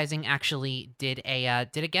 Badvertising actually did a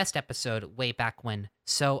guest episode way back when.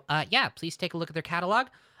 So yeah, please take a look at their catalog.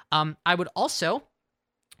 I would also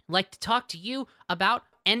like to talk to you about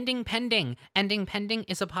Ending Pending. Ending Pending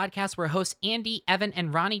is a podcast where hosts Andy, Evan,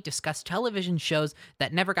 and Ronnie discuss television shows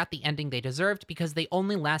that never got the ending they deserved because they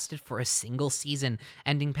only lasted for a single season.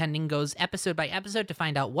 Ending Pending goes episode by episode to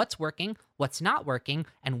find out what's working, what's not working,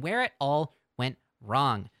 and where it all went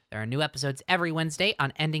wrong. There are new episodes every Wednesday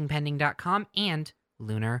on endingpending.com and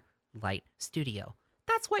Lunar Light Studio.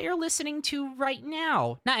 That's what you're listening to right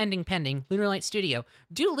now. Not Ending Pending, Lunar Light Studio.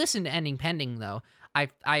 Do listen to Ending Pending, though.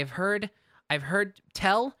 I've heard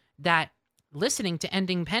tell that listening to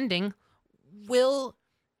Ending Pending will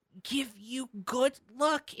give you good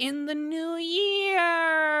luck in the new year.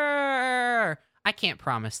 I can't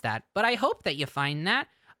promise that, but I hope that you find that.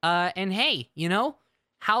 And hey, you know,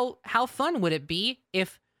 how fun would it be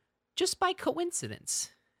if just by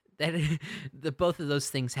coincidence that both of those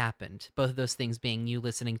things happened? Both of those things being you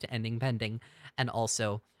listening to Ending Pending and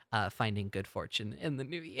also finding good fortune in the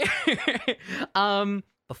new year.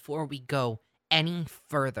 Before we go any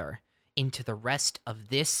further into the rest of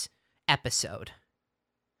this episode,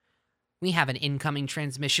 we have an incoming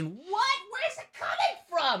transmission. What? Where's it coming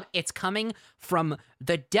It's coming from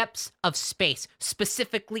the depths of space,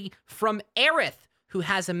 specifically from Aerith, who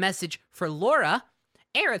has a message for Laura.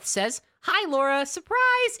 Aerith says, "Hi, Laura.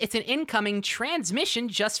 Surprise! It's an incoming transmission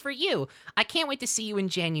just for you. I can't wait to see you in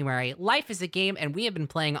January. Life is a game, and we have been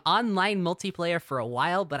playing online multiplayer for a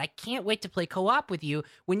while, but I can't wait to play co-op with you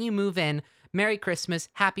when you move in. Merry Christmas,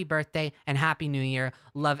 happy birthday, and happy New Year.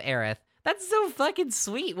 Love, Aerith." That's so fucking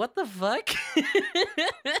sweet. What the fuck?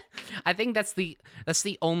 I think that's the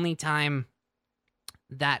only time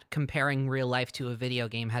that comparing real life to a video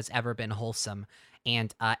game has ever been wholesome.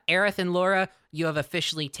 And Aerith and Laura, you have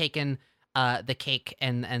officially taken the cake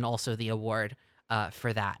and also the award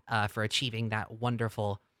for that, for achieving that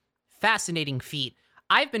wonderful, fascinating feat.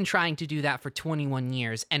 I've been trying to do that for 21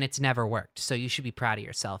 years, and it's never worked, so you should be proud of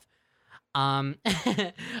yourself. I'm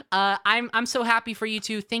so happy for you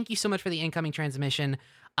two. Thank you so much for the incoming transmission.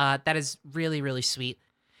 That is really, really sweet.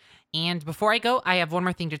 And before I go, I have one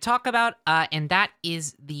more thing to talk about, and that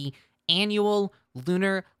is the annual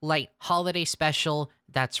Lunar Light Holiday Special.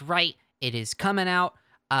 That's right, it is coming out.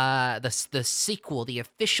 The sequel, the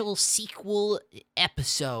official sequel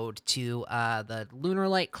episode to the Lunar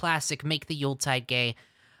Light Classic, Make the Yuletide Gay,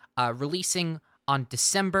 releasing on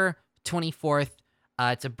December 24th.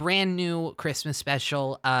 It's a brand new Christmas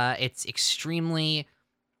special. It's extremely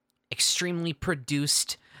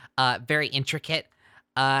produced, very intricate,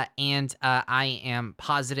 and I am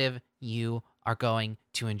positive you are going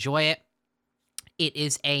to enjoy it. It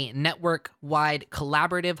is a network-wide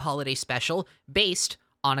collaborative holiday special based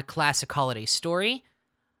on a classic holiday story.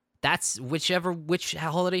 That's which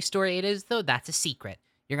holiday story it is, though, that's a secret.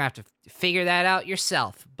 You're going to have to figure that out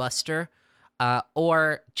yourself, Buster.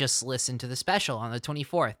 Or just listen to the special on the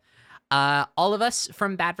 24th. All of us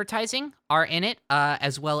from Badvertising are in it,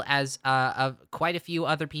 as well as quite a few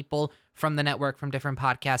other people from the network, from different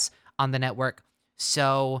podcasts on the network.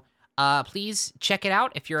 So please check it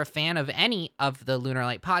out if you're a fan of any of the Lunar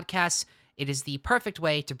Light podcasts. It is the perfect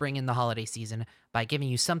way to bring in the holiday season by giving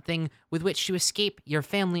you something with which to escape your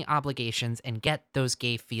family obligations and get those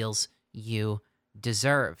gay feels you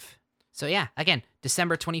deserve. So yeah, again,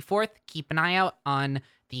 December 24th, keep an eye out on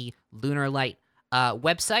the Lunar Light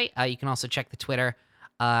website. You can also check the Twitter,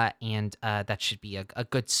 and that should be a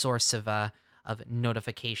good source of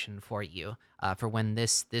notification for you for when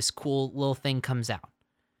this cool little thing comes out.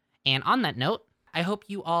 And on that note, I hope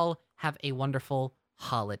you all have a wonderful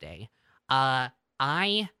holiday.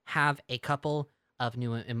 I have a couple of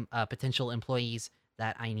new potential employees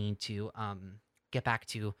that I need to get back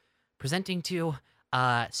to presenting to.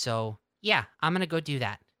 So yeah, I'm gonna go do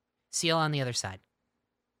that. See y'all on the other side.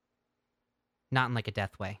 Not in like a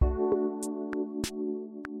death way.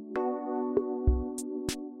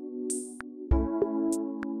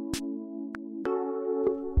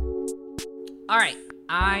 All right,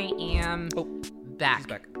 I am back.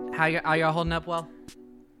 Back. Are y'all holding up well?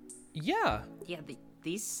 Yeah. Yeah,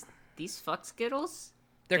 these fuck Skittles.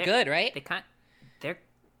 They're good, right? They kind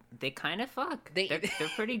of fuck. They're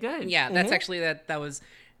pretty good. Yeah, that's actually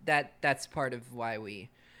that's part of why we.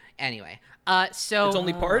 Anyway, so It's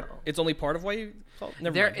only part of why you.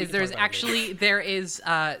 Never mind. There is.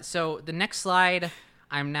 So the next slide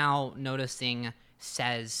I'm now noticing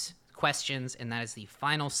says questions, and that is the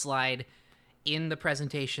final slide in the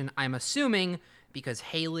presentation. I'm assuming because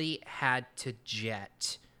Haley had to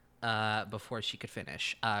jet before she could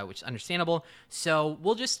finish, which is understandable. So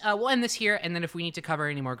we'll just we'll end this here, and then if we need to cover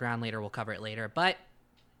any more ground later, we'll cover it later. But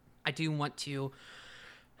I do want to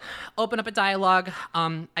open up a dialogue,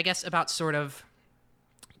 I guess, about sort of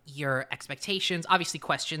your expectations, obviously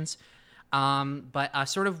questions, but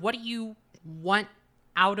sort of what do you want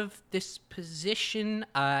out of this position?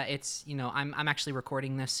 It's, I'm actually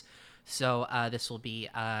recording this, so this will be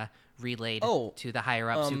relayed to the higher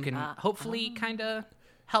ups who can hopefully kind of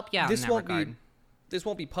help you out in that regard. This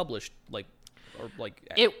won't be published,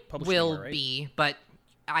 it published will anywhere, right? be, but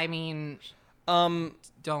I mean, don't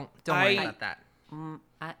worry about that.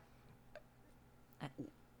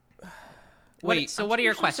 Wait. So what are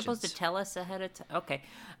your You're questions? supposed to tell us ahead of time. Okay.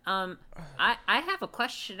 I have a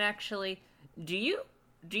question actually. Do you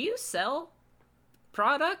sell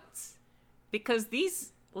products? Because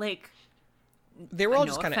these they were all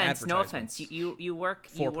just kind of advertisements. No offense. You work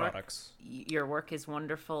for products. Your work is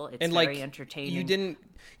wonderful. It's and very entertaining. You didn't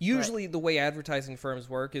usually the way advertising firms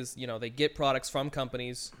work is they get products from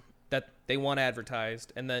companies that they want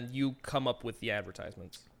advertised, and then you come up with the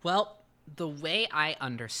advertisements. Well, the way I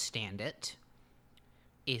understand it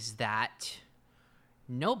is that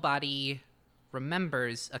nobody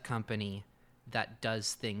remembers a company that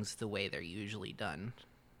does things the way they're usually done.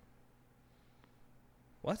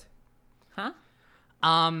 What? Huh?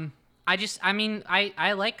 I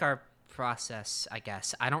like our process, I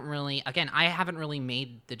guess. I haven't really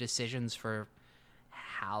made the decisions for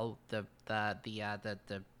how the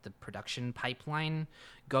production pipeline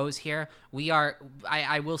goes here.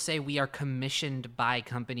 I will say we are commissioned by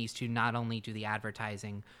companies to not only do the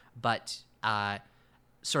advertising, but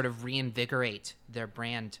sort of reinvigorate their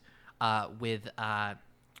brand with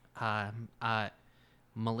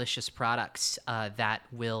malicious products that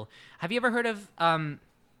will. Have you ever heard of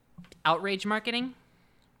outrage marketing?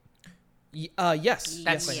 Yes. That's,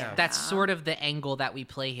 yes, I have. That's sort of the angle that we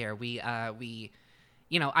play here. We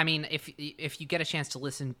if you get a chance to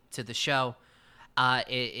listen to the show,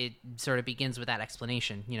 it sort of begins with that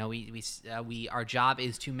explanation. Our job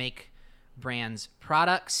is to make brands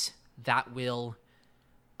products that will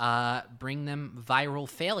bring them viral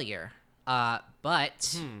failure.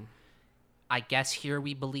 But I guess here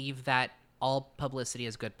we believe that all publicity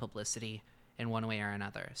is good publicity in one way or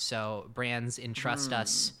another. So brands entrust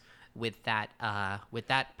us with that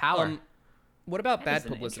power. What about That bad is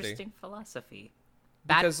an publicity? interesting philosophy.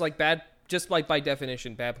 Because by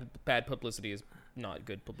definition, bad publicity is not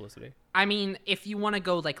good publicity. I mean, if you want to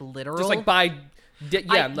go like literal, Just like I get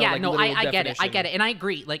definition. it, and I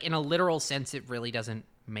agree. Like in a literal sense, it really doesn't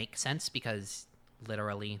make sense because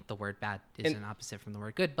literally the word bad is an opposite from the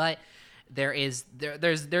word good. But there's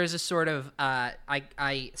a sort of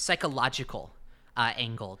psychological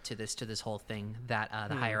angle to this whole thing that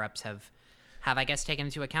the higher ups have I guess taken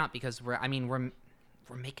into account because we're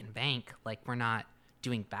making bank, like we're not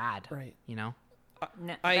doing bad, right? No,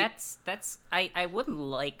 I would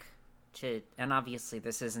like to, and obviously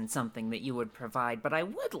this isn't something that you would provide, but I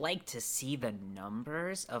would like to see the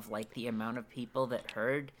numbers of like the amount of people that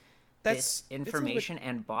heard this information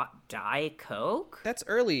and bought Diet Coke. That's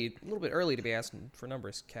early, a little bit early to be asking for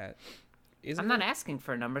numbers, Kat. I'm not asking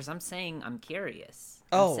for numbers. I'm saying I'm curious.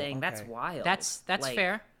 I'm saying okay. That's wild. That's like,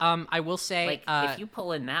 fair. I will say, like if you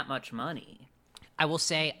pull in that much money, I will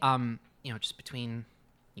say, just between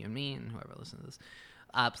you and me and whoever listens to this,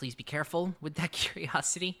 please be careful with that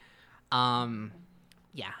curiosity. You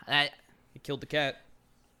killed the cat.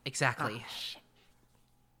 Exactly.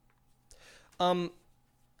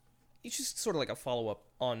 It's just sort of like a follow-up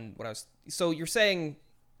on what I was... So you're saying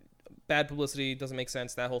bad publicity doesn't make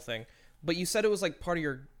sense, that whole thing. But you said it was like part of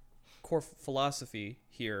your core philosophy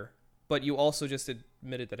here, but you also just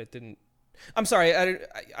admitted that it didn't... I'm sorry,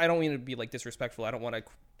 I don't mean to be like disrespectful. I don't want to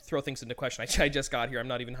throw things into question. I just got here. I'm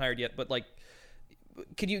not even hired yet. But like,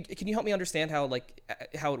 can you help me understand how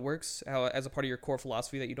it works? How as a part of your core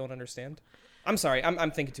philosophy that you don't understand? I'm sorry.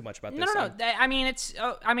 I'm thinking too much about this. No. I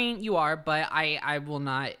mean, you are, but I will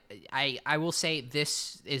not. I will say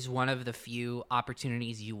this is one of the few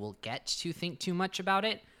opportunities you will get to think too much about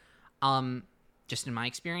it. Just in my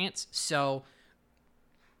experience. So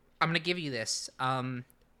I'm gonna give you this.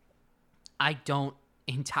 I don't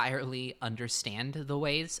entirely understand the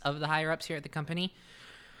ways of the higher ups here at the company.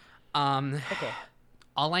 Okay.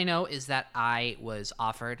 All I know is that I was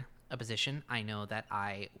offered a position. I know that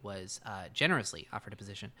I was generously offered a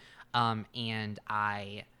position. And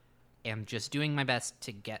I am just doing my best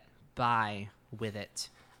to get by with it.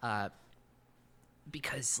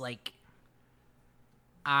 Because, like,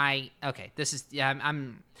 I'm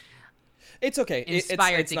it's okay.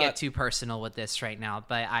 Inspired it's to not... get too personal with this right now,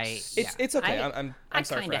 but It's okay. I'm sorry for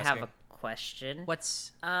asking. I kind of have a question.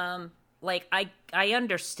 What's like I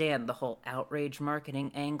understand the whole outrage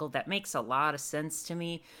marketing angle. That makes a lot of sense to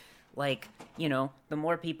me. Like, the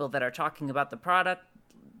more people that are talking about the product,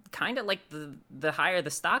 kind of like the higher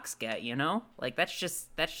the stocks get. Like that's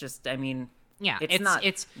just. I mean. Yeah,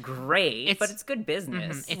 it's great, but it's good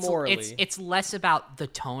business. Mm-hmm. It's less about the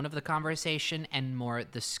tone of the conversation and more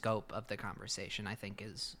the scope of the conversation, I think,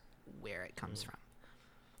 is where it comes from.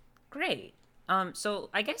 Great.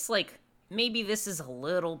 So I guess, like, maybe this is a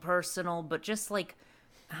little personal, but just, like,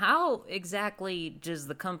 how exactly does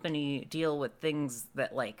the company deal with things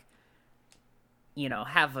that, like,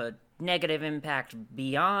 have a negative impact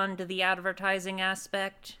beyond the advertising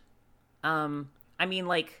aspect? I mean,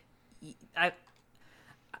 like...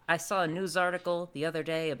 I saw a news article the other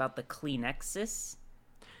day about the Kleenexes.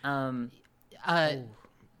 That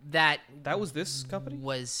was this company?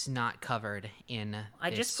 Was not covered in I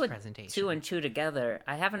this just put presentation. 2 and 2 together.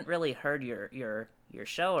 I haven't really heard your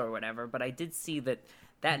show or whatever, but I did see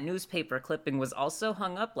that newspaper clipping was also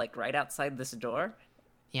hung up like right outside this door.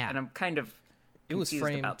 Yeah, and I'm kind of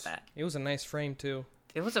confused about that. It was a nice frame too.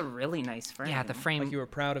 It was a really nice frame. Yeah, the frame. Like you were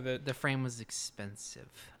proud of it. The frame was expensive.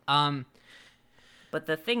 But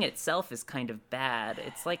the thing itself is kind of bad.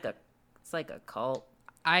 It's like a cult.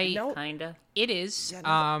 Kinda. It is.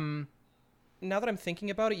 now that I'm thinking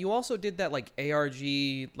about it, you also did that like ARG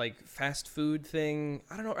like fast food thing.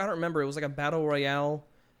 I don't remember. It was like a battle royale.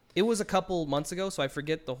 It was a couple months ago, so I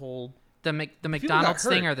forget the whole. The McDonald's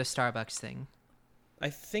thing or the Starbucks thing? I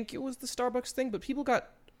think it was the Starbucks thing, but people got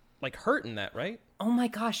like hurt in that, right? Oh my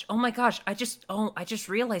gosh! I just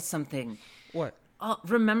realized something. What?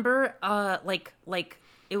 Remember, like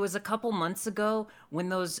it was a couple months ago when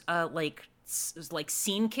those like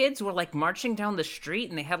scene kids were like marching down the street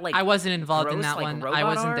and they had like. I wasn't involved in gross, that like, one. robot I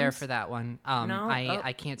wasn't there arms. for that one. No,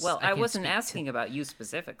 I can't. Well, I can't wasn't speak to- asking about you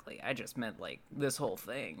specifically. I just meant like this whole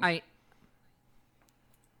thing.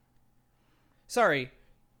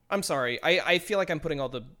 I'm sorry. I feel like I'm putting all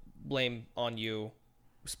the blame on you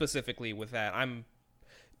specifically with that. I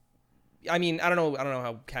mean, I don't know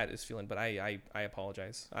how Kat is feeling, but I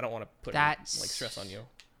apologize. I don't want to put any, like stress on you.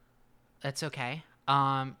 That's okay.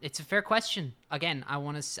 It's a fair question. Again, I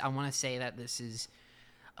want to say that this is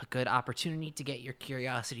a good opportunity to get your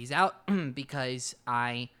curiosities out because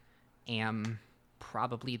I am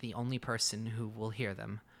probably the only person who will hear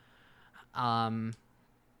them.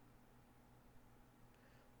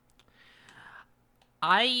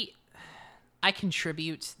 I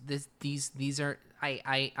contribute these are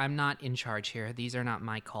I'm not in charge here. These are not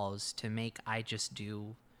my calls to make. I just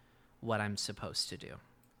do what I'm supposed to do.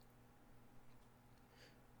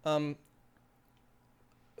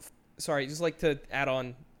 Sorry, just like to add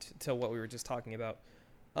on to what we were just talking about.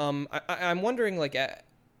 I'm wondering, like, at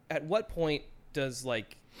what point does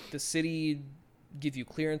like the city give you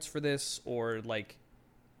clearance for this, or like,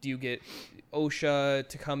 do you get OSHA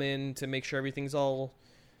to come in to make sure everything's all,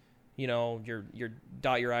 you know, your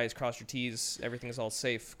dot your I's, cross your T's, everything's all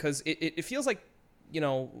safe? Because it feels like, you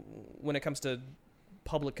know, when it comes to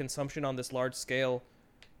public consumption on this large scale,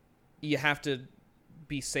 you have to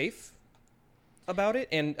be safe about it.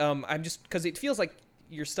 And I'm just, because it feels like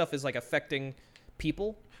your stuff is like affecting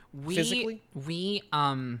people physically.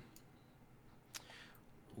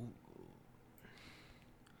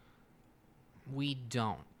 We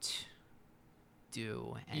don't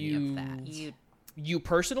do any of that. You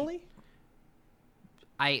personally?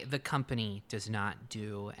 The company does not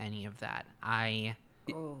do any of that. I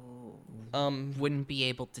wouldn't be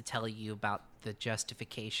able to tell you about the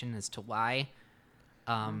justification as to why.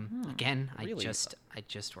 Again, Really? I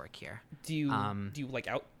just work here. Do you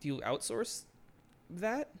outsource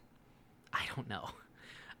that? I don't know.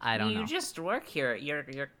 I don't know. You just work here.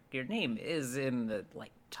 Your name is in the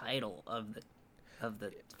like title of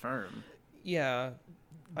the firm. Yeah.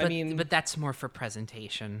 But that's more for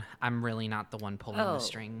presentation. I'm really not the one pulling the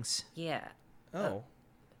strings. Yeah. Oh.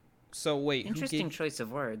 So wait, interesting choice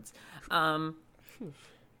of words. I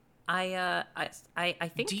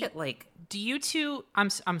think that like, do you two? I'm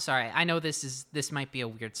sorry. I know this might be a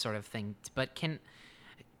weird sort of thing, but can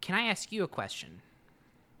I ask you a question?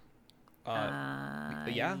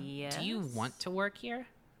 Yeah. Yes. Do you want to work here?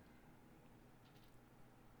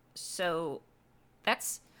 So,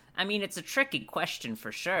 I mean, it's a tricky question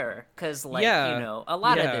for sure, because, like, Yeah. you know, a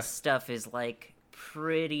lot of Yeah. this stuff is, like,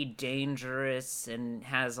 pretty dangerous and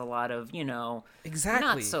has a lot of, you know, Exactly.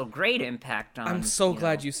 not so great impact on. I'm so you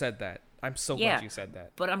glad know. you said that. I'm so Yeah, glad you said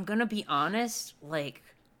that. But I'm gonna be honest, like,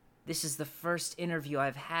 this is the first interview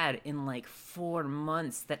I've had in, like, 4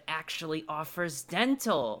 months that actually offers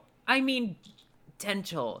dental. I mean,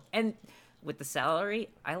 dental. And with the salary,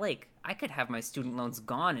 I could have my student loans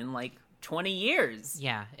gone in, like, 20 years.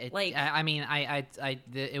 Yeah, like, I mean,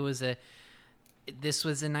 this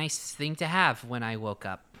was a nice thing to have when I woke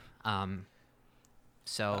up.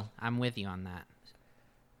 So I'm with you on that.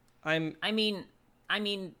 I mean,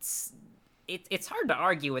 it's hard to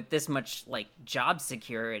argue with this much like job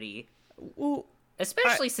security. Well,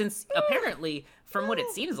 especially since apparently, from what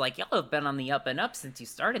it seems like, y'all have been on the up and up since you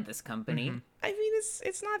started this company. Mm-hmm. I mean,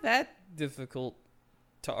 it's not that difficult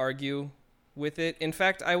to argue with it. In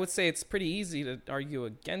fact, I would say it's pretty easy to argue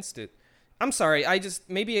against it. I'm sorry. I just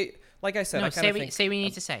like I said. No, I kind of say what you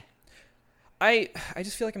need to say. I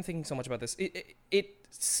just feel like I'm thinking so much about this. It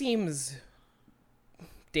seems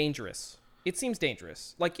dangerous. It seems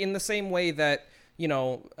dangerous. Like in the same way that, you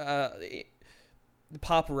know, the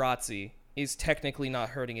paparazzi is technically not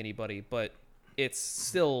hurting anybody, but it's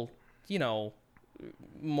still, you know,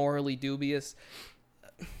 morally dubious.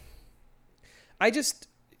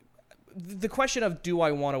 The question of do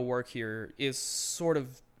I want to work here is sort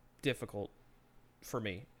of difficult for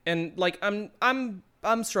me. And like I'm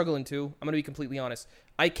struggling too. I'm going to be completely honest.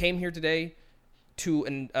 I came here today to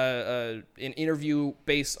an interview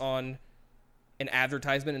based on an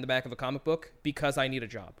advertisement in the back of a comic book because I need a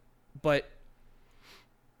job. But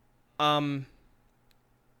I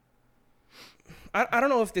don't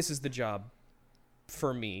know if this is the job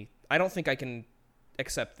for me. I don't think I can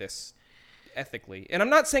accept this ethically. And I'm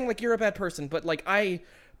not saying like you're a bad person, but like I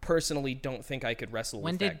personally don't think I could wrestle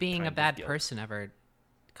When with did that being kind a of bad guilt. person ever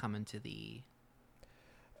come into the...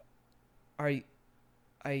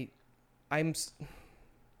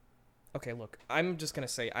 Okay, look, I'm just going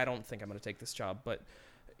to say I don't think I'm going to take this job, but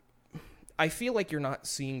I feel like you're not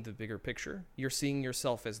seeing the bigger picture. You're seeing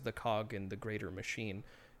yourself as the cog in the greater machine,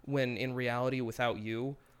 when in reality, without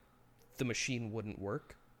you, the machine wouldn't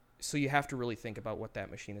work. So you have to really think about what that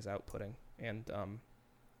machine is outputting. And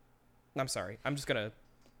I'm sorry. I'm going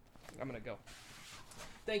to go.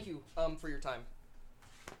 Thank you for your time.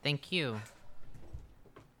 Thank you.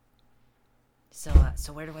 So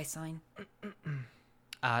where do I sign?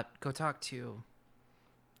 Go talk to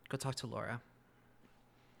Laura.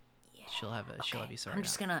 Yeah. She'll have you sorted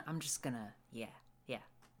I'm just gonna. Yeah.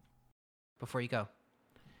 Before you go,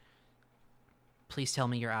 please tell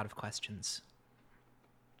me you're out of questions.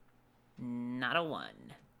 Not a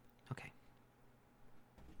one. Okay.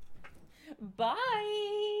 Bye.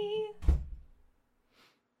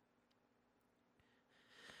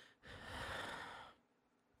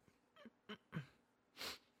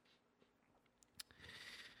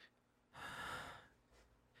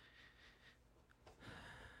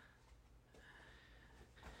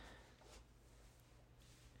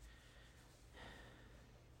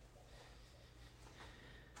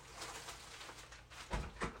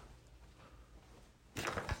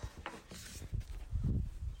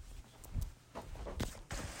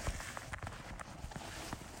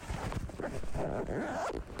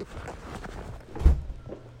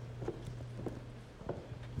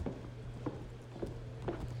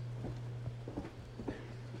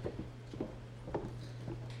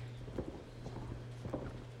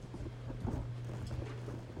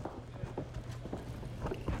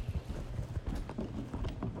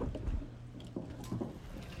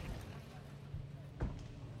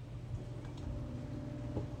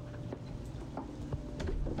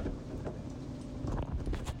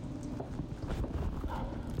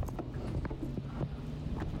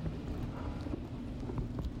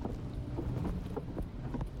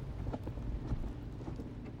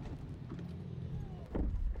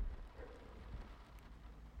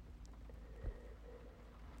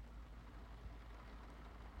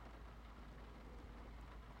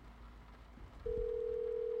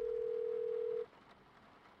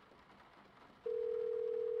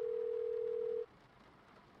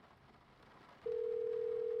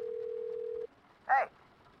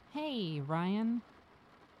 Hey, Ryan.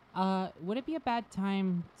 Would it be a bad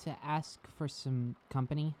time to ask for some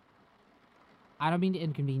company? I don't mean to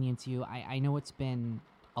inconvenience you. I know it's been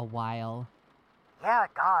a while. Yeah,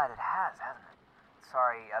 God, it has, hasn't it?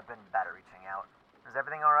 Sorry, I've been bad at reaching out. Is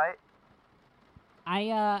everything alright?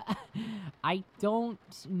 I don't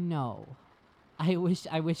know. I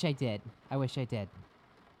wish I did. I wish I did.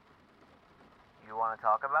 You want to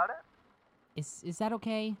talk about it? Is that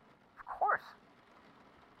okay? Of course.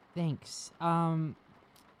 Thanks. I'm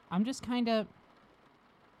just kind of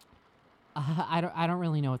I don't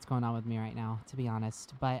really know what's going on with me right now, to be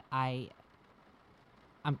honest, but I'm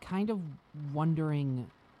kind of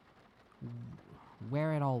wondering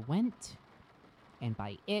where it all went. And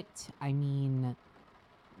by it, I mean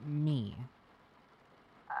me.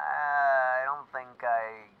 I don't think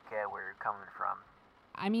I get where you're coming from.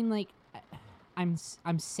 I mean, like, I'm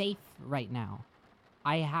safe right now.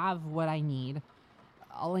 I have what I need.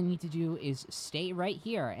 All I need to do is stay right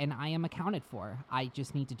here, and I am accounted for. I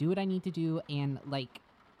just need to do what I need to do, and, like,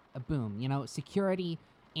 boom, you know, security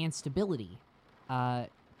and stability. But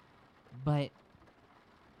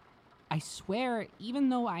I swear, even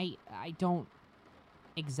though I don't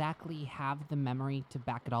exactly have the memory to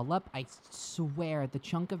back it all up, I swear the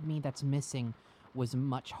chunk of me that's missing was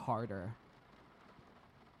much harder.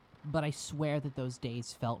 But I swear that those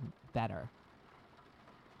days felt better.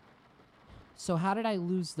 So how did I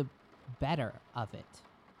lose the better of it?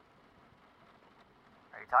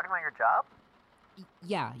 Are you talking about your job?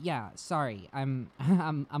 Yeah, sorry. I'm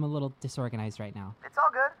a little disorganized right now. It's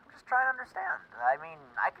all good. I'm just trying to understand. I mean,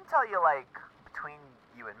 I can tell you, like, between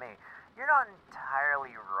you and me, you're not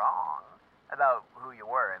entirely wrong about who you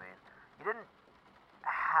were. I mean, you didn't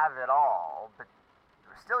have it all, but you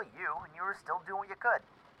were still you, and you were still doing what you could.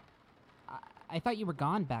 I thought you were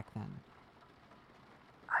gone back then.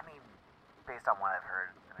 I mean, based on what I've heard.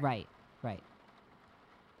 I mean, Right.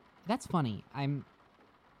 That's funny.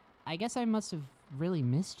 I guess I must have really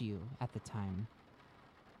missed you at the time.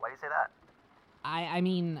 Why do you say that? I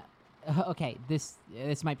mean, okay, this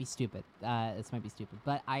might be stupid.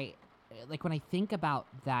 But like when I think about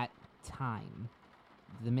that time,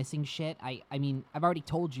 the missing shit. I mean, I've already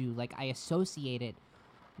told you, like, I associate it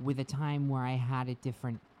with a time where I had a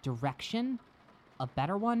different direction, a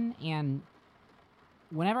better one, and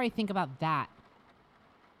whenever I think about that,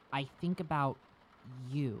 I think about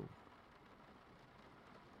you.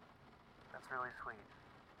 That's really sweet.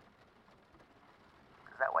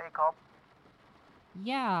 Is that why you called?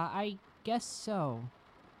 Yeah, I guess so.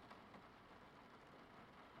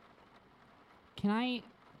 Can I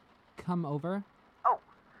come over? Oh,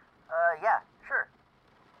 yeah, sure.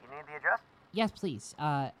 You need the address? Yes, please.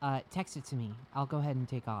 Text it to me. I'll go ahead and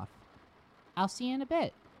take off. I'll see you in a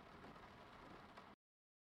bit.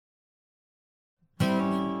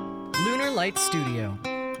 Lunar Light Studio.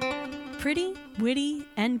 Pretty, witty,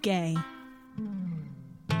 and gay.